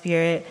grieved my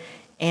spirit,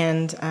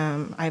 and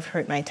I've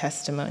hurt my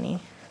testimony.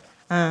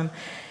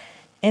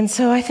 And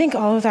so I think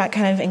all of that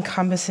kind of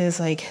encompasses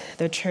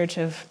the church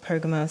of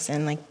Pergamos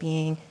and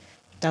being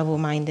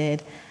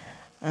double-minded.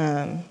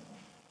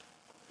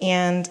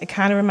 And it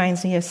kind of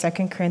reminds me of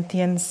 2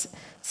 Corinthians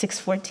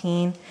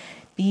 6:14.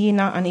 Be ye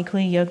not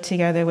unequally yoked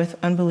together with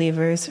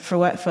unbelievers, for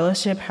what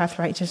fellowship hath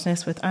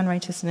righteousness with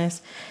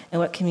unrighteousness, and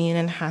what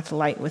communion hath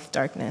light with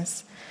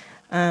darkness?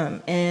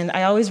 And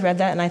I always read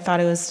that, and I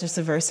thought it was just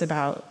a verse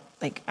about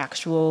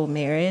actual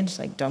marriage,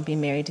 don't be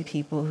married to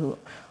people who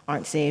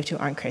aren't saved, who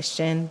aren't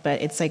Christian,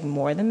 but it's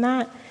more than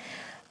that.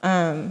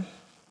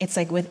 It's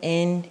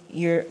within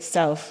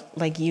yourself,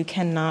 you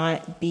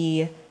cannot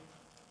be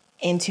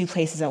in 2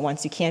 places at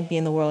once. You can't be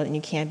in the world and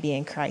you can't be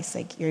in Christ.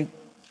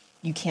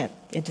 you can't,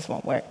 it just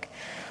won't work.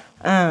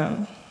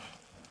 And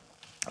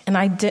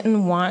I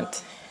didn't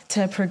want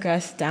to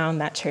progress down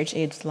that church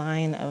age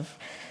line of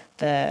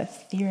the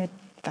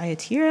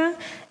Thyatira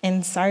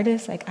and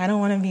Sardis. Like, I don't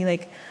want to be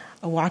like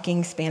a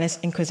walking Spanish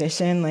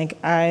Inquisition. Like,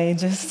 I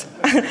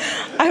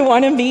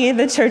want to be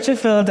the Church of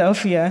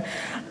Philadelphia.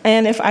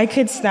 And if I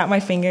could snap my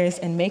fingers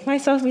and make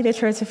myself be the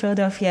Church of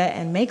Philadelphia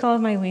and make all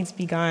of my weeds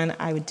be gone,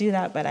 I would do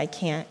that, but I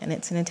can't. And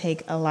it's going to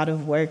take a lot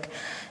of work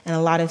and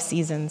a lot of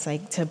seasons,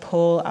 like, to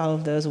pull all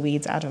of those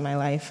weeds out of my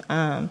life.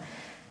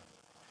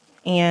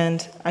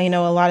 And I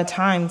know a lot of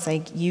times,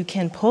 like, you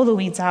can pull the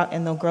weeds out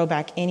and they'll grow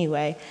back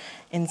anyway.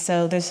 And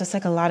so there's just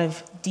like a lot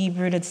of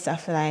deep-rooted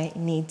stuff that I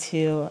need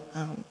to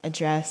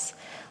address.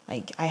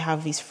 Like, I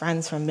have these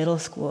friends from middle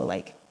school,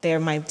 like, they're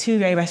my two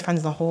very best friends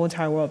in the whole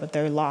entire world, but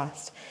they're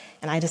lost.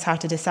 And I just have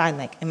to decide,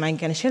 like, am I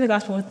going to share the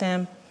gospel with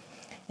them?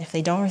 If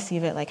they don't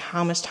receive it, like,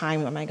 how much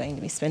time am I going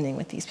to be spending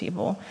with these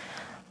people?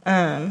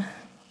 But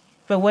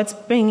what's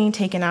being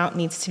taken out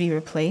needs to be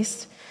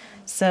replaced.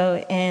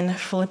 So in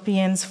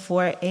Philippians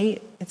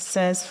 4:8, it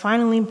says,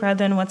 "Finally,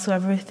 brethren,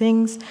 whatsoever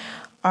things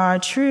are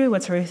true,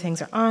 whatsoever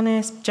things are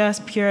honest,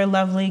 just, pure,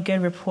 lovely,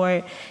 good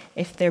report,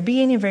 if there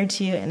be any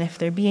virtue and if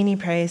there be any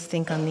praise,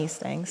 think on these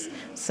things."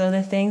 So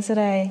the things that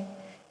I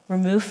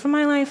remove from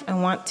my life, I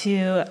want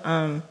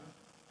to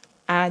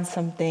add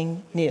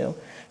something new,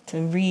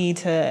 to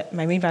read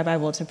my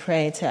Bible, to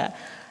pray, to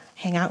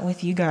hang out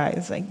with you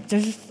guys, like,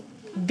 just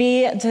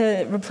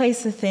to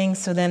replace the things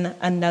so then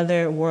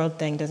another world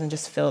thing doesn't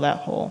just fill that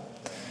hole.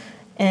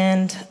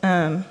 And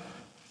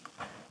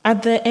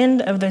at the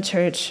end of this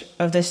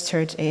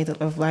church age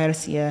of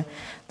Laodicea,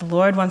 the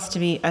Lord wants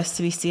us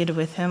to be seated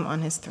with him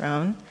on his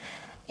throne.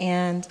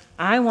 And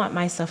I want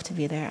myself to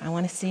be there. I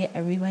want to see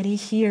everybody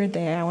here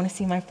there. I want to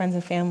see my friends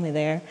and family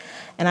there.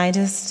 And I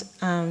just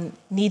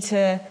need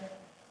to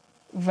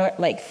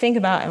think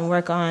about and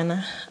work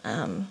on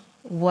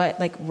what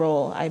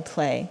role I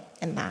play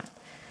in that.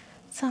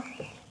 So,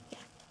 yeah.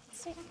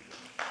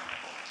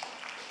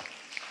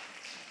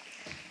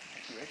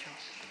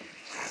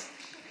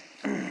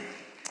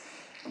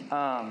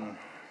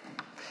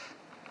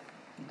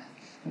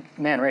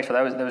 Man, Rachel,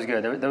 that was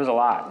good. There was a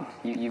lot.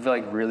 You've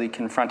really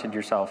confronted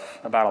yourself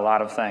about a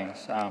lot of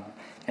things.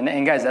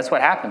 And guys, that's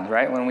what happens,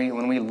 right?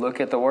 When we look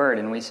at the Word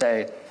and we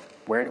say,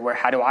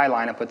 how do I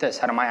line up with this?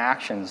 How do my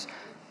actions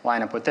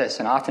line up with this?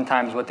 And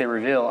oftentimes, what they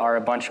reveal are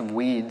a bunch of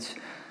weeds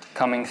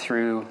coming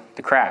through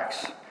the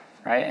cracks,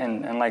 right?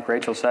 And like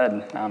Rachel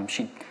said,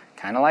 she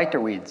kind of liked her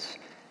weeds,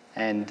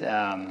 and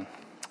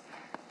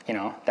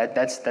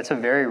that's a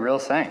very real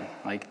thing.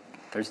 Like,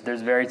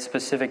 there's very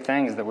specific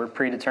things that we're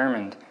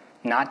predetermined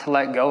not to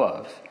let go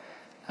of.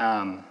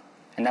 And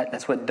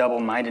that's what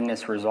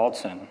double-mindedness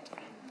results in,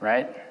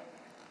 right?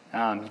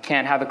 You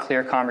can't have a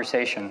clear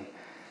conversation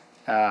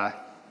when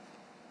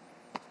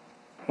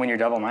you're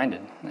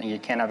double-minded. You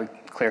can't have a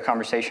clear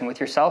conversation with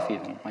yourself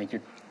even.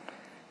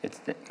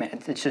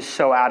 It's just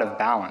so out of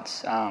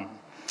balance.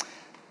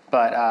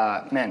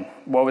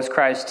 What is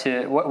Christ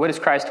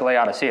to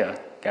Laodicea,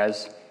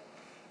 guys?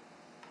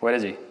 What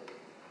is he?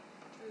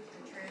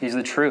 He's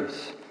the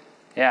truth.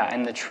 Yeah,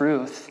 and the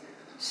truth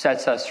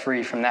sets us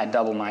free from that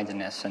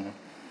double-mindedness. And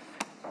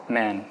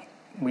man,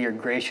 we are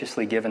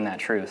graciously given that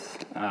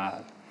truth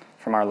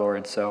from our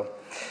Lord. So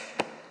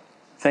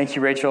thank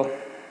you, Rachel.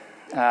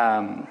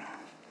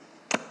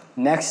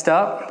 Next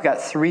up, we've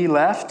got 3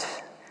 left,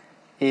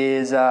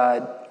 is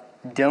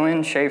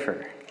Dylan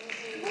Schaefer.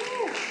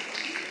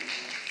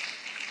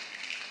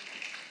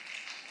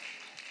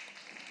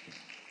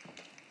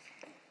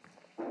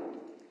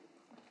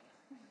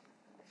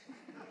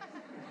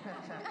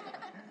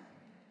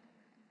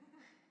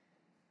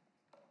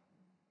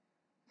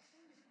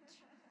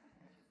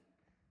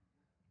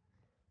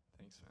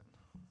 Thanks, man.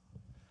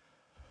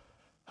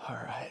 All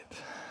right.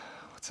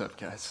 What's up,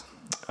 guys?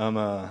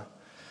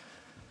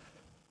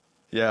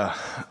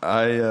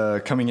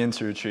 I coming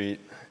into retreat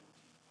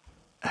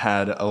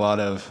had a lot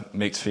of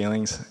mixed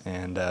feelings,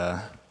 and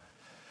I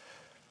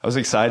was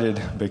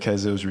excited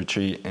because it was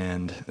retreat,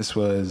 and this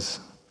was,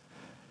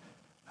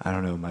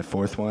 my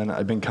 4th one.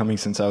 I've been coming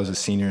since I was a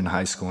senior in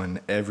high school, and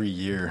every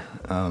year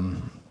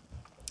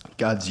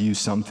God's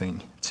used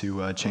something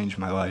to change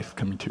my life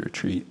coming to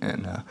retreat.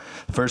 And the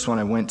first one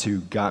I went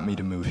to got me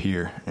to move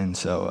here, and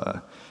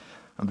so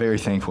I'm very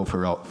thankful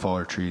for fall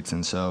retreats,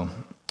 and so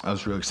I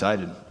was real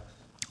excited.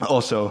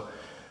 Also,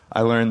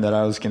 I learned that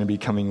I was going to be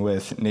coming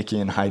with Nikki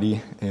and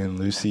Heidi and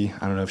Lucy.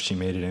 I don't know if she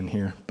made it in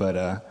here, but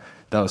I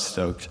was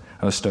stoked.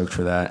 I was stoked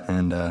for that,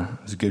 and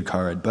it was a good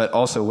car ride. But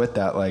also with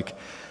that,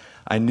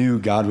 I knew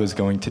God was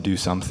going to do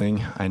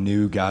something. I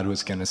knew God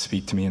was going to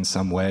speak to me in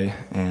some way,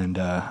 and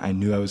I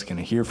knew I was going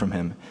to hear from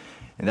him.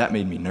 And that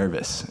made me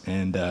nervous,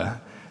 and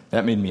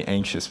that made me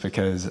anxious,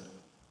 because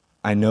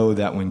I know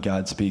that when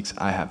God speaks,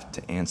 I have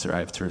to answer, I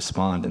have to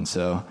respond. And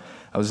so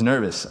I was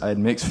nervous. I had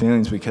mixed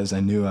feelings because I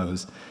knew I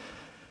was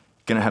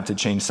going to have to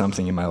change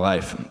something in my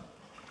life.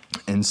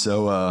 And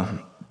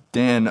so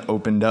Dan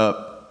opened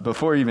up,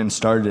 before he even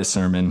started his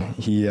sermon,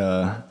 he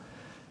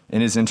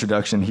in his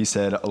introduction, he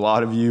said, a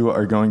lot of you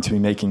are going to be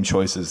making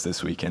choices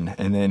this weekend.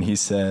 And then he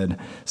said,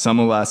 some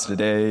will last a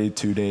day,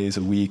 2 days,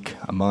 a week,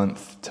 a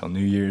month, till New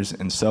Year's,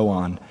 and so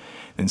on.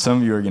 And some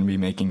of you are going to be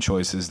making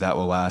choices that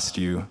will last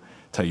you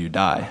till you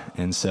die.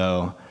 And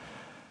so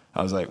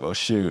I was like, well,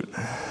 shoot.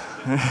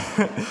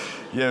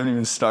 You haven't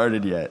even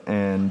started yet,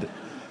 and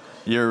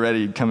you're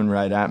already coming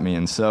right at me.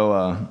 And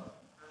so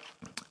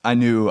I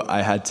knew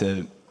I had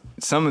to,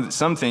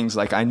 some things,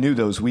 like I knew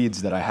those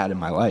weeds that I had in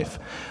my life.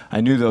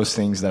 I knew those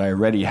things that I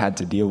already had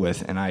to deal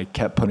with, and I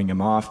kept putting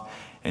them off.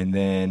 And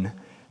then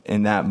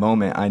in that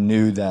moment, I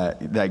knew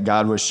that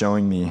God was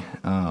showing me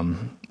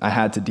I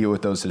had to deal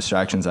with those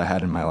distractions I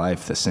had in my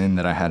life, the sin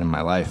that I had in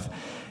my life,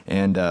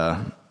 and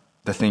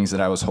the things that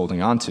I was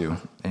holding on to.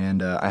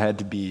 And I had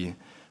to be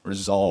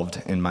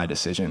resolved in my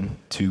decision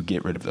to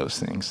get rid of those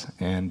things,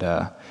 and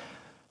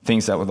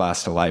things that would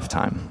last a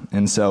lifetime.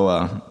 And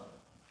so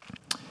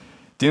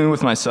dealing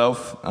with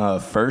myself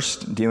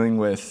first, dealing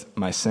with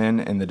my sin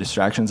and the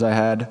distractions I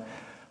had,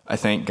 I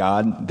thank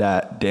God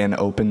that Dan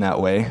opened that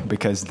way,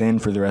 because then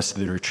for the rest of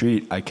the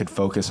retreat, I could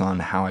focus on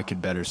how I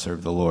could better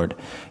serve the Lord,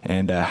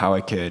 and how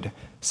I could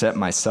set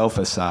myself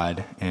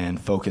aside and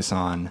focus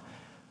on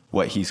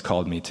what he's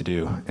called me to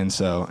do. And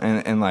so,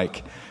 and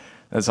like,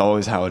 that's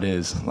always how it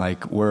is.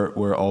 Like,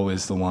 we're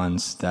always the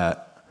ones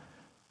that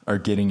are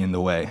getting in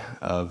the way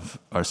of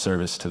our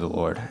service to the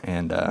Lord.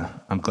 And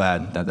I'm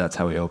glad that that's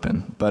how we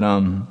open. But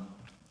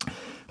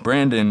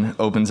Brandon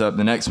opens up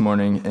the next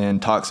morning and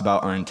talks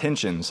about our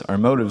intentions, our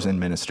motives in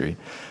ministry.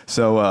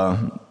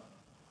 So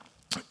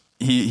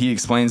he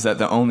explains that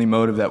the only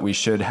motive that we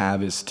should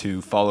have is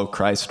to follow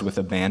Christ with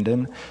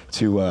abandon,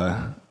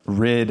 to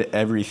rid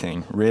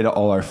everything, rid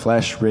all our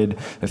flesh, rid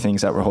the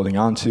things that we're holding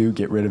on to,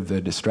 get rid of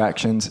the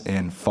distractions,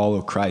 and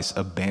follow Christ,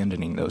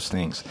 abandoning those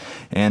things.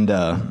 And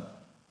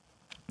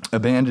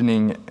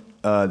abandoning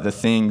the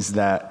things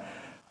that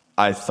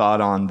I thought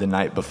on the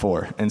night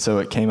before. And so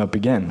it came up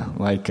again.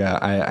 Like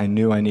I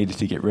knew I needed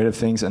to get rid of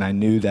things, and I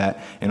knew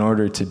that in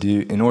order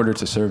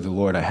to serve the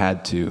Lord, I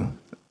had to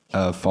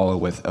follow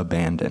with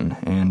abandon.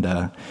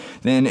 And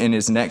then in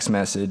his next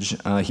message,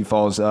 he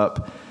follows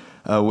up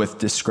with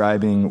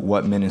describing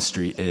what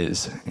ministry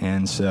is.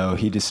 And so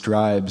he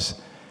describes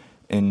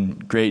in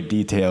great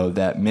detail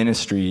that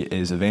ministry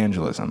is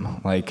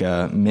evangelism. Like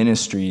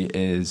ministry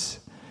is,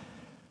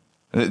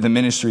 the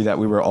ministry that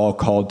we were all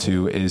called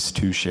to is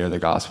to share the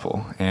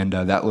gospel. And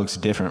that looks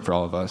different for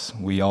all of us.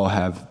 We all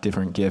have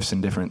different gifts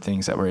and different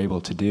things that we're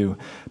able to do.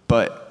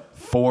 But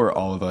for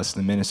all of us,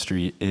 the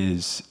ministry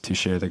is to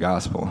share the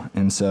gospel.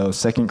 And so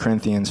 2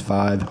 Corinthians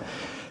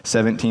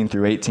 5:17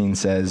 through 18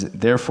 says,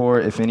 therefore,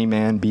 if any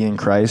man be in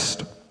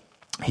Christ,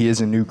 he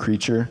is a new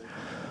creature.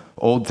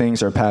 Old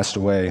things are passed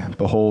away.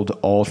 Behold,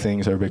 all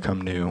things are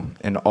become new.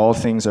 And all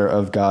things are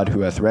of God,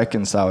 who hath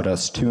reconciled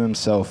us to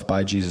himself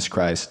by Jesus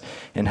Christ,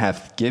 and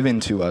hath given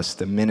to us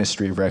the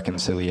ministry of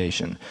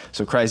reconciliation.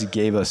 So Christ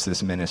gave us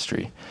this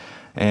ministry.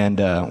 And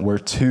we're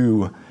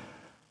to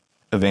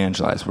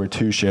evangelize. We're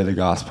to share the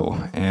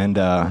gospel. And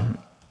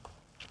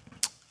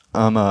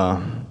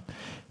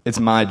it's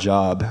my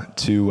job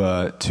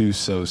to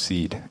sow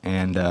seed,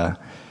 and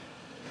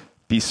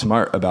be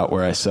smart about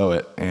where I sow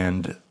it,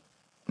 and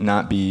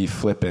not be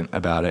flippant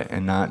about it,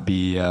 and not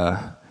be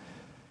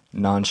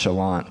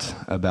nonchalant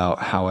about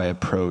how I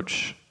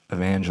approach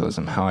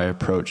evangelism, how I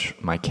approach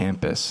my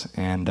campus.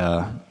 And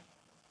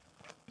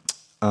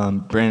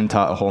Brandon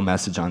taught a whole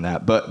message on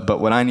that. But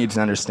what I need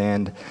to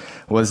understand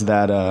was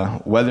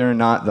that whether or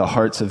not the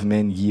hearts of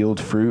men yield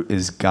fruit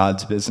is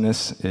God's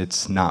business.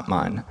 It's not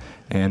mine.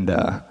 And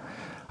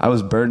I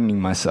was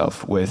burdening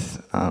myself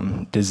with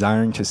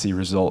desiring to see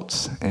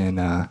results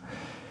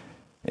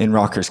in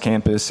Rocker's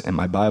campus, in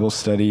my Bible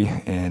study,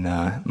 in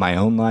my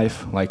own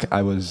life. Like,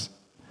 I was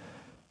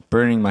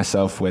burdening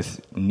myself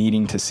with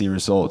needing to see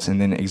results, and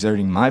then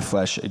exerting my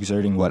flesh,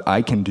 exerting what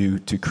I can do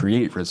to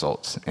create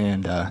results,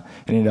 and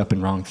ended up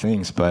in wrong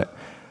things. But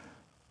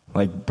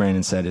like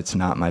Brandon said, it's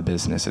not my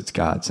business, it's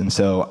God's. And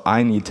so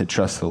I need to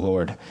trust the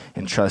Lord,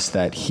 and trust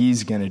that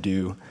he's going to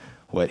do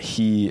what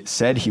he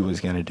said he was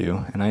going to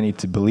do, and I need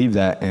to believe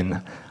that,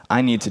 and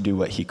I need to do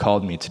what he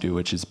called me to do,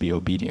 which is be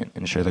obedient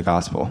and share the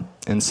gospel.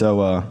 And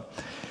so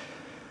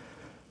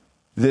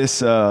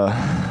this was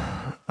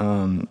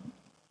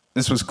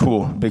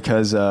cool,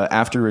 because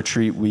after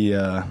retreat we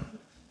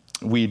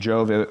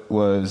drove. It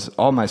was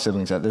all my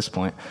siblings at this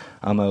point.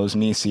 It was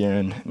me, Sierra,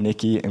 and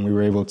Nikki, and we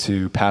were able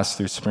to pass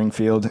through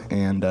Springfield.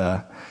 And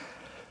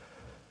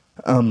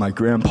my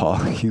grandpa,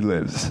 he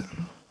lives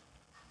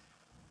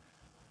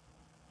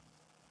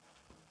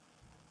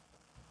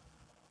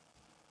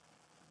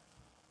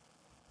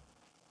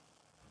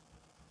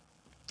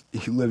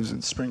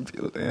in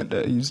Springfield, and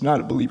he's not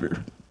a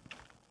believer.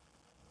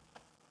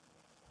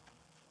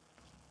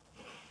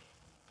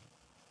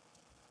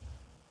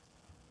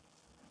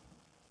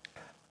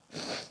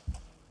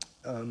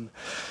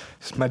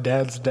 It's my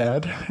dad's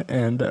dad,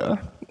 and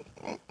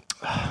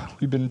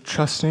we've been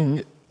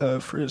trusting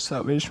for his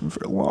salvation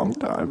for a long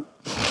time.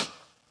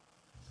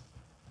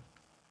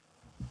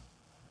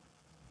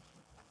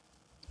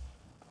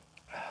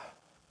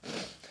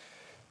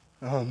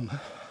 And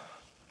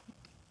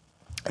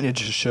it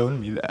just showed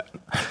me that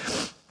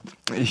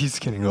he's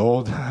getting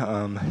old.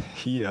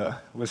 He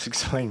was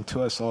explaining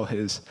to us all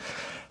his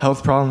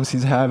health problems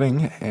he's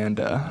having, and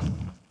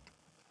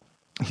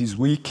he's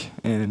weak,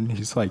 and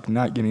he's like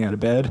not getting out of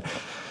bed,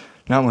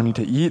 not wanting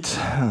to eat,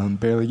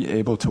 barely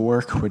able to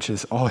work, which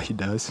is all he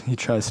does. He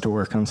tries to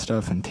work on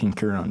stuff and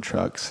tinker on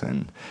trucks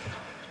and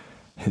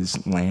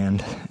his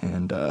land,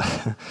 and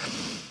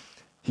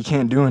he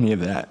can't do any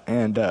of that.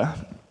 And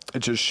it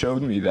just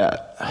showed me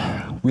that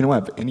we don't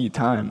have any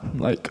time.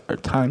 Like, our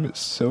time is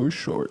so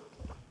short.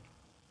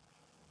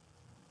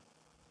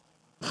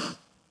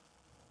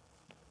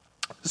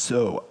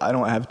 So I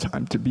don't have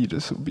time to be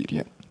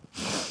disobedient.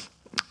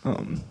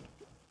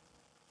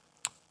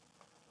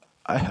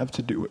 I have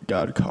to do what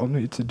God called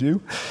me to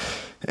do.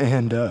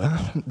 And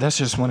that's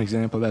just one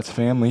example. That's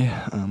family.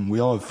 We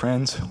all have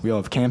friends. We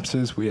all have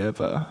campuses. We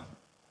have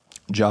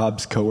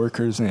jobs,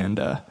 coworkers. And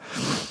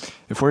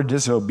if we're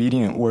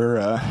disobedient,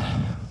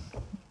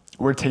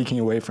 we're taking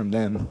away from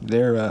them.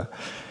 They're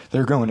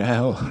going to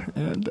hell.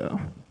 And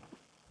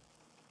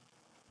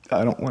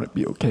I don't want to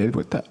be okay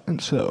with that.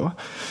 And so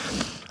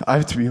I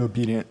have to be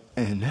obedient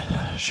and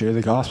share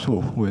the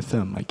gospel with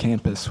my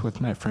campus,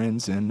 with my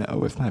friends, and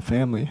with my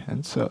family.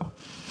 And so,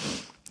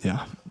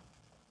 yeah.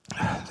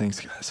 Thanks,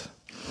 guys.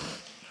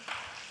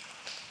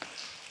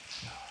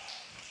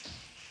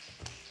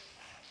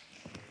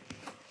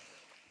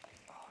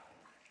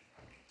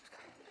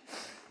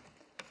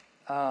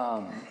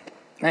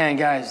 Man,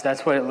 guys,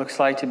 that's what it looks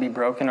like to be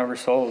broken over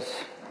souls,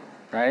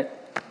 right?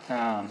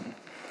 And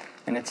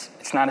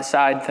it's not a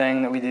side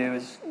thing that we do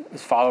as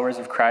followers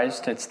of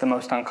Christ. It's the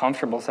most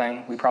uncomfortable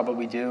thing we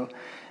probably do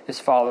as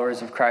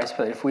followers of Christ.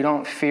 But if we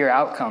don't fear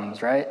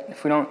outcomes, right?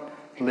 If we don't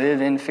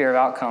live in fear of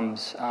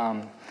outcomes,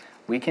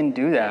 we can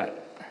do that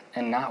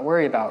and not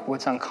worry about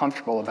what's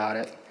uncomfortable about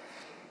it.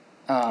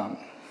 And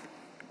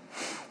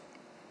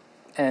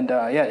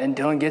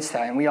Dylan gets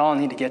that, and we all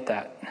need to get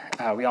that.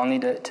 We all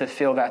need to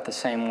feel that the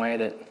same way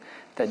that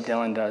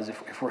Dylan does.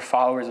 If we're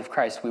followers of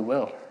Christ, we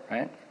will,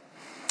 right?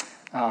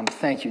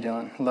 Thank you,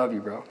 Dylan. Love you,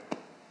 bro.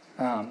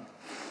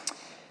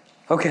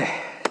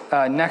 Okay,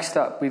 next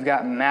up, we've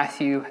got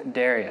Matthew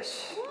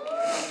Darius.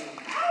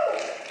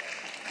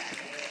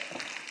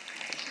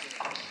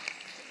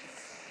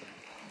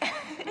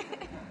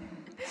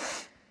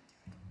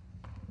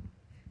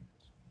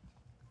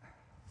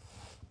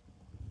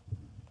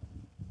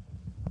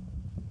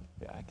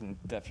 Yeah, I can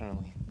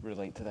definitely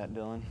relate to that,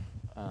 Dylan.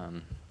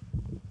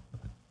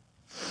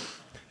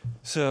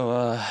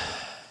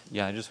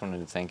 Yeah, I just wanted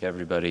to thank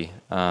everybody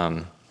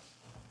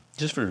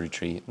just for the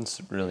retreat.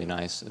 It's really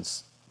nice.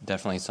 It's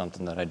definitely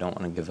something that I don't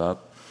want to give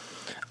up.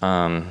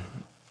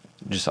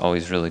 Just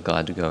always really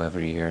glad to go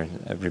every year.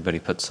 Everybody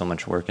puts so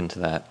much work into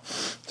that.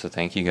 So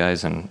thank you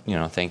guys, and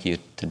thank you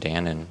to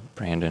Dan and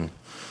Brandon.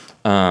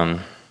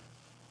 The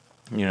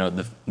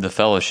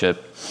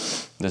fellowship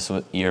this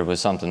year was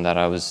something that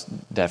I was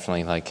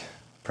definitely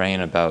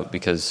praying about,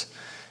 because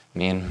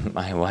me and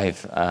my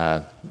wife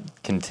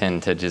can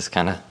tend to just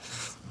kind of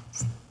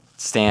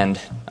stand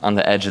on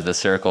the edge of the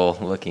circle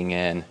looking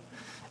in.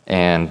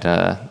 And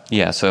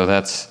so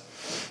that's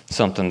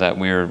something that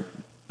we're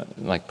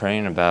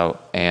praying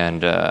about.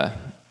 And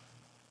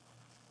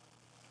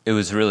it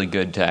was really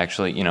good to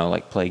actually,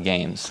 play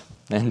games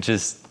and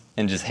just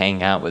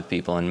hang out with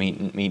people and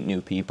meet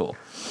new people.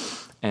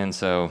 And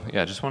so,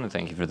 I just want to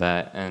thank you for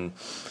that. And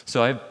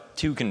so I have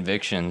two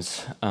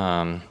convictions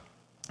from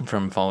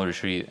Fall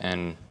Retreat,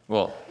 and,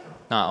 well,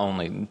 not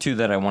only two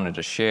that I wanted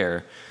to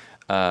share,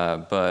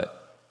 but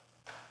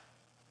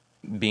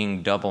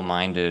being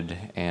double-minded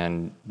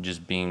and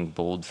just being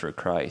bold for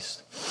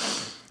Christ.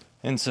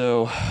 And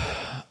so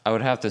I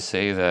would have to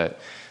say that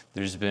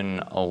there's been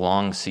a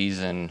long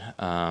season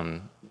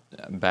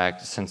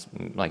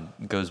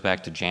goes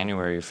back to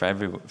January,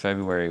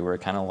 February, where I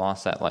kind of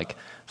lost that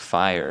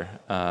fire,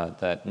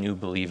 that new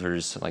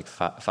believers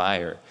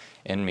fire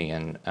in me.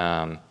 And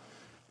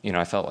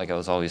I felt like I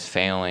was always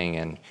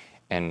failing,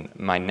 and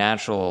my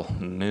natural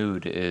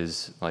mood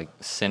is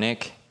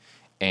cynic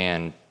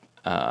and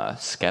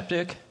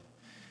skeptic.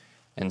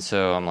 And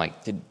so I'm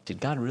like, did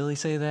God really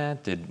say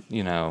that?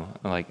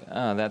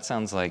 That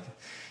sounds like,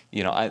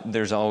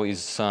 there's always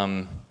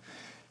some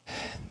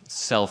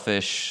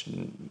selfish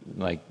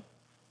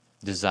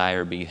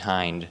desire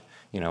behind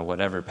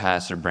whatever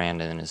Pastor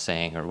Brandon is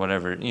saying, or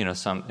whatever, I don't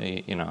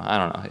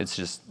know, it's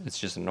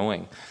just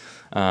annoying.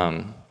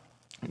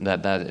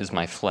 That is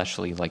my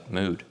fleshly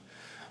mood.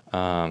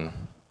 And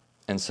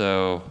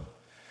so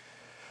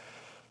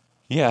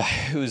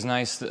it was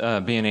nice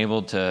being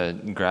able to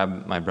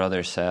grab my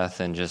brother Seth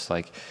and just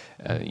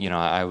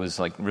I was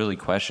really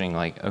questioning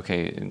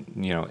okay,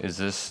 is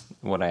this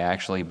what I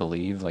actually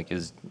believe?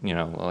 Is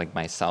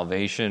my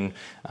salvation,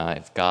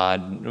 if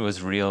God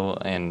was real,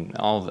 and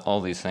all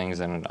these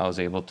things. And I was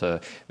able to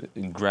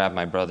grab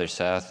my brother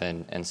Seth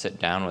and sit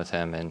down with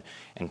him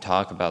and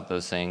talk about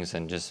those things,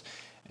 and just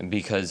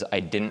because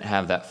I didn't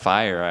have that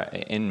fire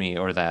in me,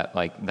 or that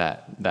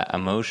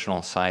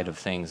emotional side of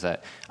things,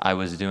 that I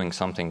was doing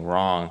something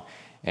wrong.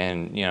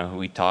 And,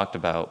 we talked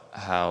about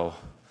how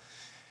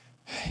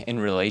in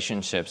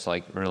relationships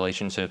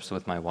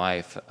with my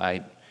wife,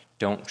 I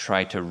don't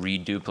try to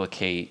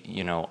reduplicate,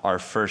 our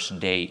first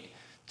date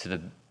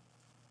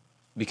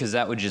because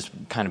that would just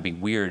kind of be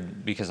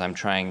weird, because I'm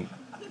trying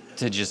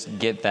to just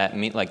get that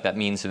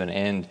means to an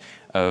end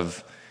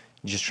of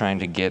just trying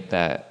to get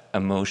that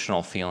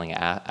emotional feeling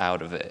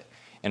out of it.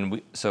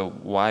 And so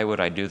why would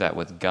I do that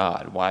with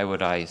God? Why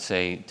would I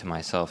say to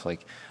myself,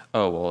 like,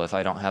 oh, well, if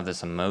I don't have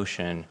this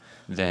emotion,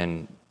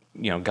 then,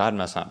 God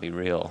must not be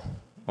real.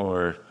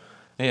 Or,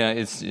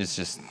 it's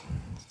just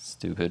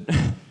stupid.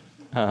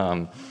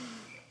 And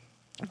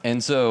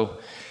so,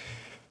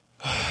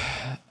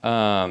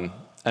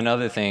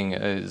 another thing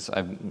is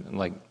I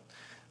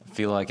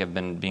feel like I've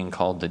been being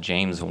called to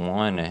James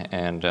 1,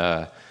 and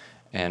I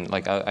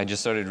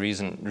just started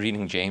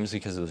reading James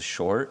because it was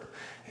short,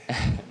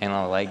 and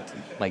I liked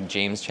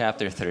James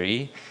chapter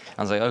 3.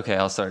 I was like, okay,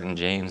 I'll start in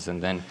James,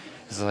 and then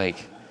it's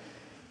like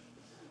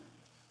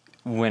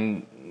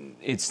when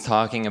it's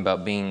talking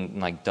about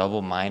being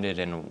double-minded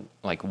and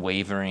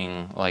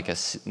wavering like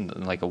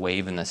a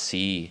wave in the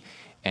sea,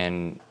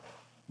 and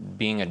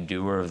being a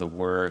doer of the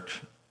work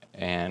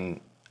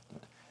and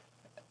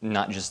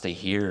not just a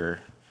hearer,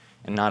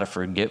 and not a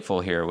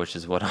forgetful hearer, which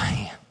is what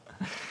I am.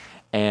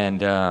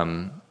 And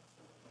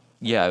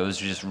it was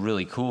just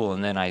really cool.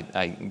 And then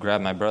I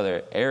grabbed my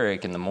brother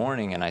Eric in the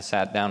morning, and I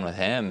sat down with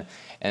him,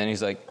 and then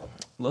he's like,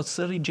 let's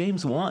study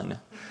James 1.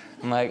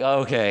 I'm like,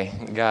 okay,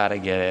 God, I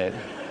get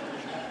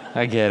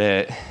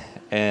it.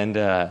 And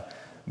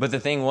but the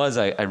thing was,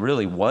 I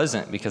really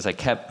wasn't, because I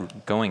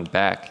kept going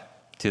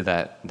back to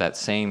that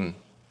same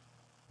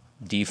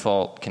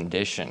default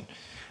condition.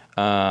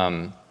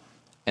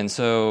 And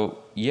so,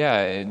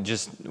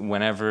 just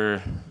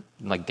whenever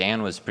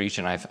Dan was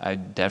preaching, I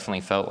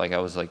definitely felt like I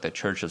was like the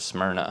church of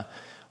Smyrna,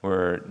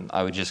 where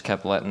I would just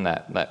kept letting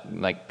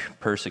that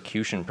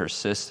persecution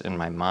persist in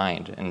my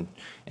mind and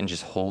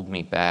just hold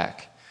me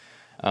back.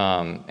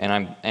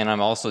 And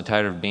I'm also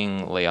tired of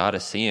being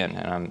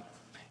Laodicean,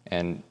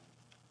 and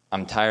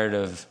I'm tired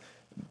of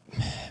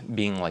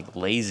being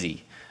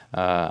lazy.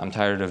 I'm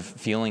tired of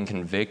feeling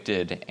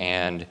convicted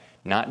and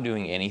not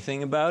doing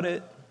anything about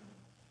it.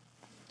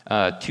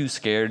 Too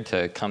scared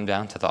to come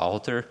down to the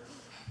altar.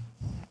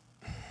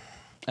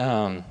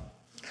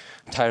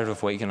 Tired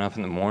of waking up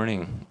in the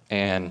morning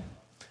and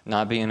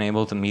not being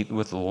able to meet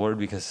with the Lord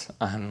because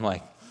I'm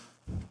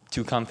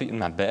too comfy in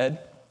my bed.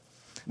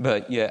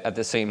 But yet at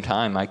the same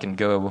time, I can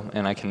go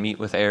and I can meet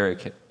with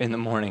Eric in the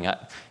morning.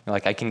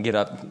 I can get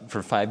up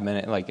for 5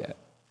 minutes,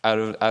 out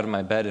of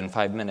my bed in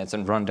 5 minutes,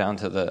 and run down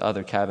to the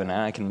other cabin, and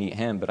I can meet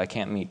him, but I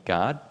can't meet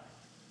God.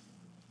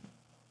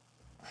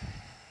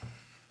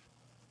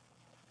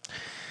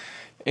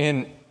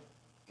 And,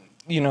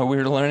 we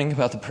were learning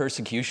about the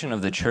persecution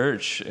of the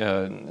church.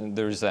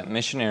 There was that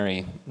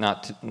missionary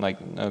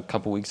a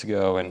couple weeks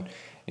ago, and,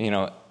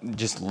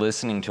 just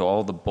listening to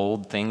all the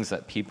bold things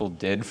that people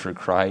did for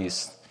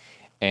Christ.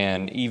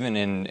 And even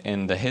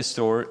in the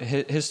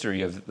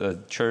history of the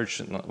church,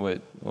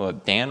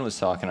 what Dan was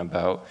talking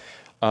about,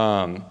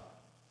 when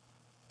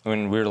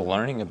we were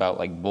learning about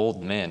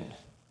bold men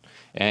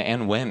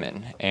and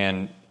women,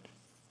 and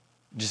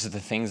just the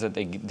things that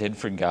they did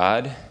for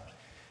God.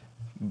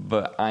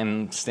 But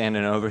I'm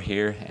standing over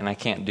here and I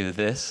can't do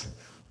this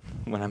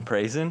when I'm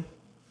praising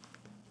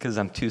because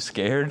I'm too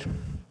scared,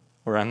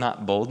 or I'm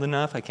not bold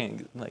enough. I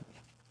can't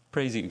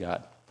praise you,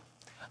 God.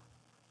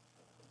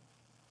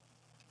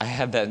 I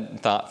had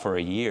that thought for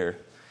a year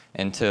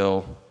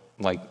until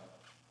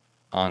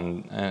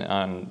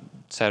on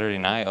Saturday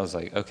night I was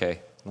like,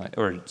 okay,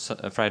 or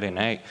Friday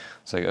night I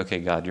was like, okay,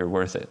 God, you're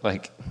worth it.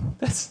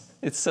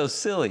 It's so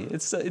silly.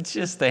 It's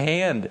just the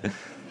hand.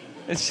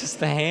 It's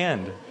just the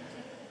hand.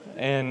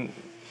 And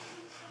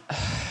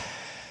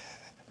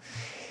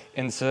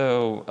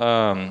so,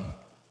 I'm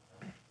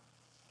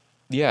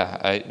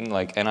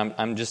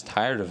just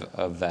tired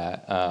of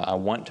that. I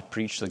want to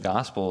preach the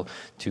gospel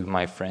to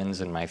my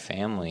friends and my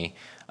family,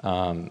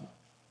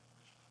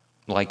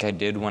 like I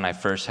did when I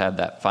first had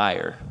that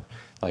fire.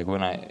 I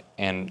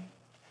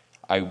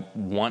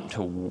want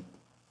to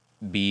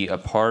be a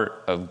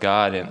part of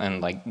God,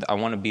 and I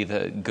want to be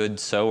the good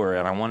sower,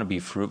 and I want to be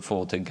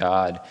fruitful to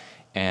God,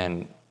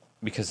 and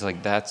because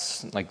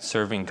that's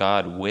serving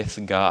God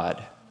with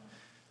God.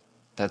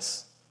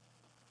 That's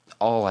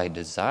all I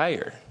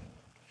desire.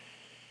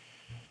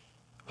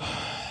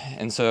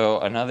 And so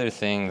another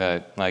thing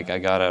that I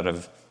got out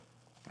of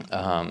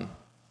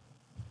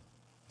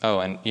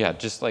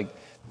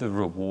the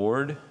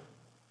reward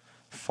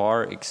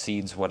far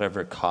exceeds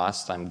whatever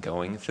cost I'm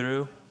going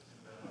through.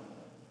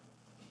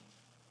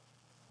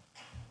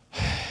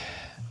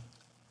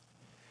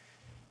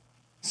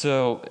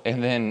 So,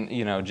 and then,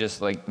 just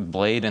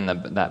Blade in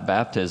that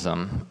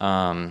baptism,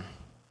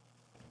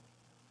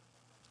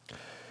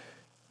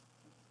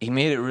 he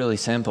made it really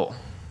simple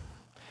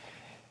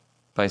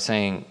by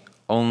saying,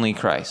 only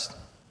Christ.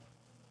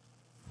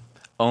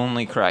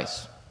 Only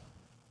Christ.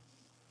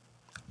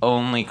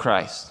 Only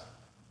Christ.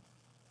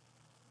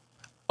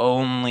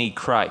 Only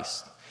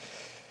Christ.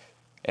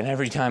 And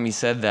every time he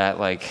said that,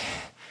 like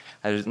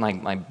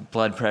my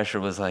blood pressure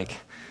was like,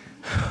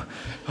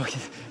 okay,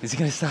 is he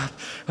gonna stop?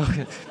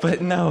 Okay,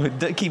 but no,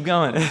 keep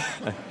going.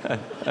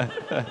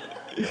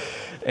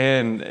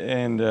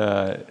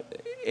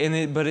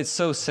 But it's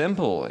so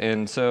simple,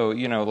 and so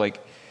 2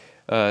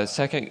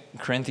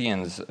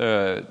 Corinthians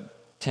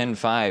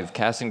 10:5,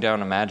 casting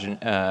down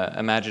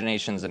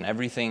imaginations and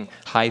everything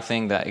high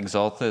thing that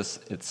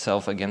exalteth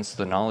itself against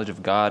the knowledge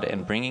of God,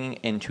 and bringing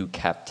into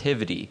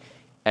captivity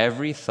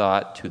every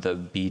thought to the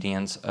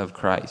obedience of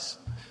Christ.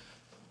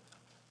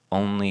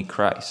 Only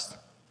Christ.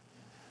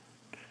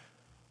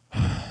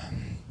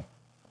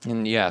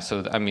 And yeah,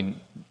 so I mean,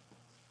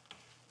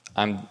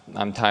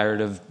 I'm tired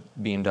of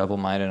being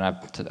double-minded.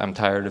 I'm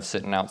tired of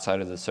sitting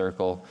outside of the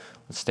circle,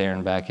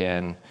 staring back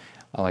in.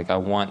 Like, I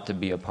want to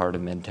be a part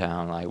of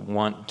Midtown. I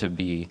want to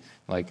be,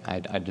 like,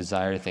 I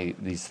desire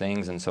these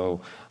things. And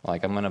so,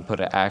 like, I'm going to put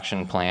an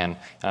action plan.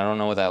 And I don't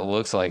know what that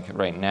looks like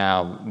right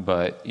now,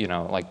 but,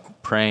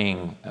 like,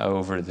 praying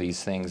over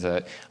these things,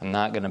 that I'm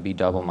not going to be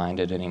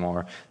double-minded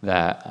anymore,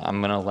 that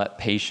I'm going to let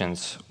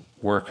patience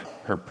work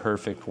her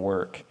perfect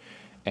work.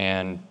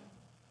 And,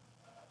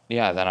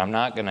 yeah, that I'm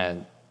not going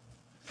to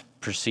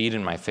proceed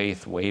in my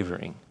faith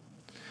wavering.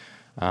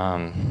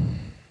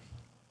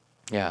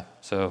 Yeah,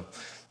 so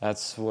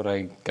that's what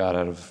I got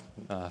out of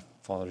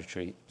Fall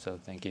Retreat, so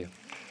thank you.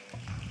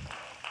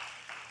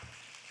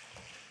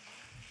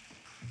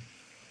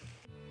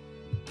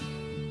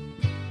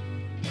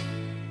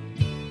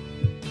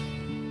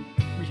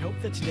 We hope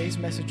that today's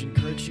message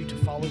encouraged you to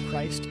follow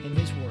Christ in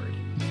His Word.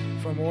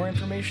 For more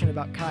information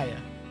about Kaya,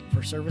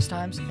 for service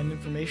times, and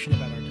information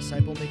about our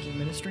disciple-making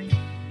ministry,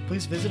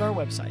 please visit our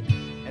website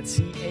at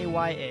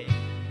caya.live.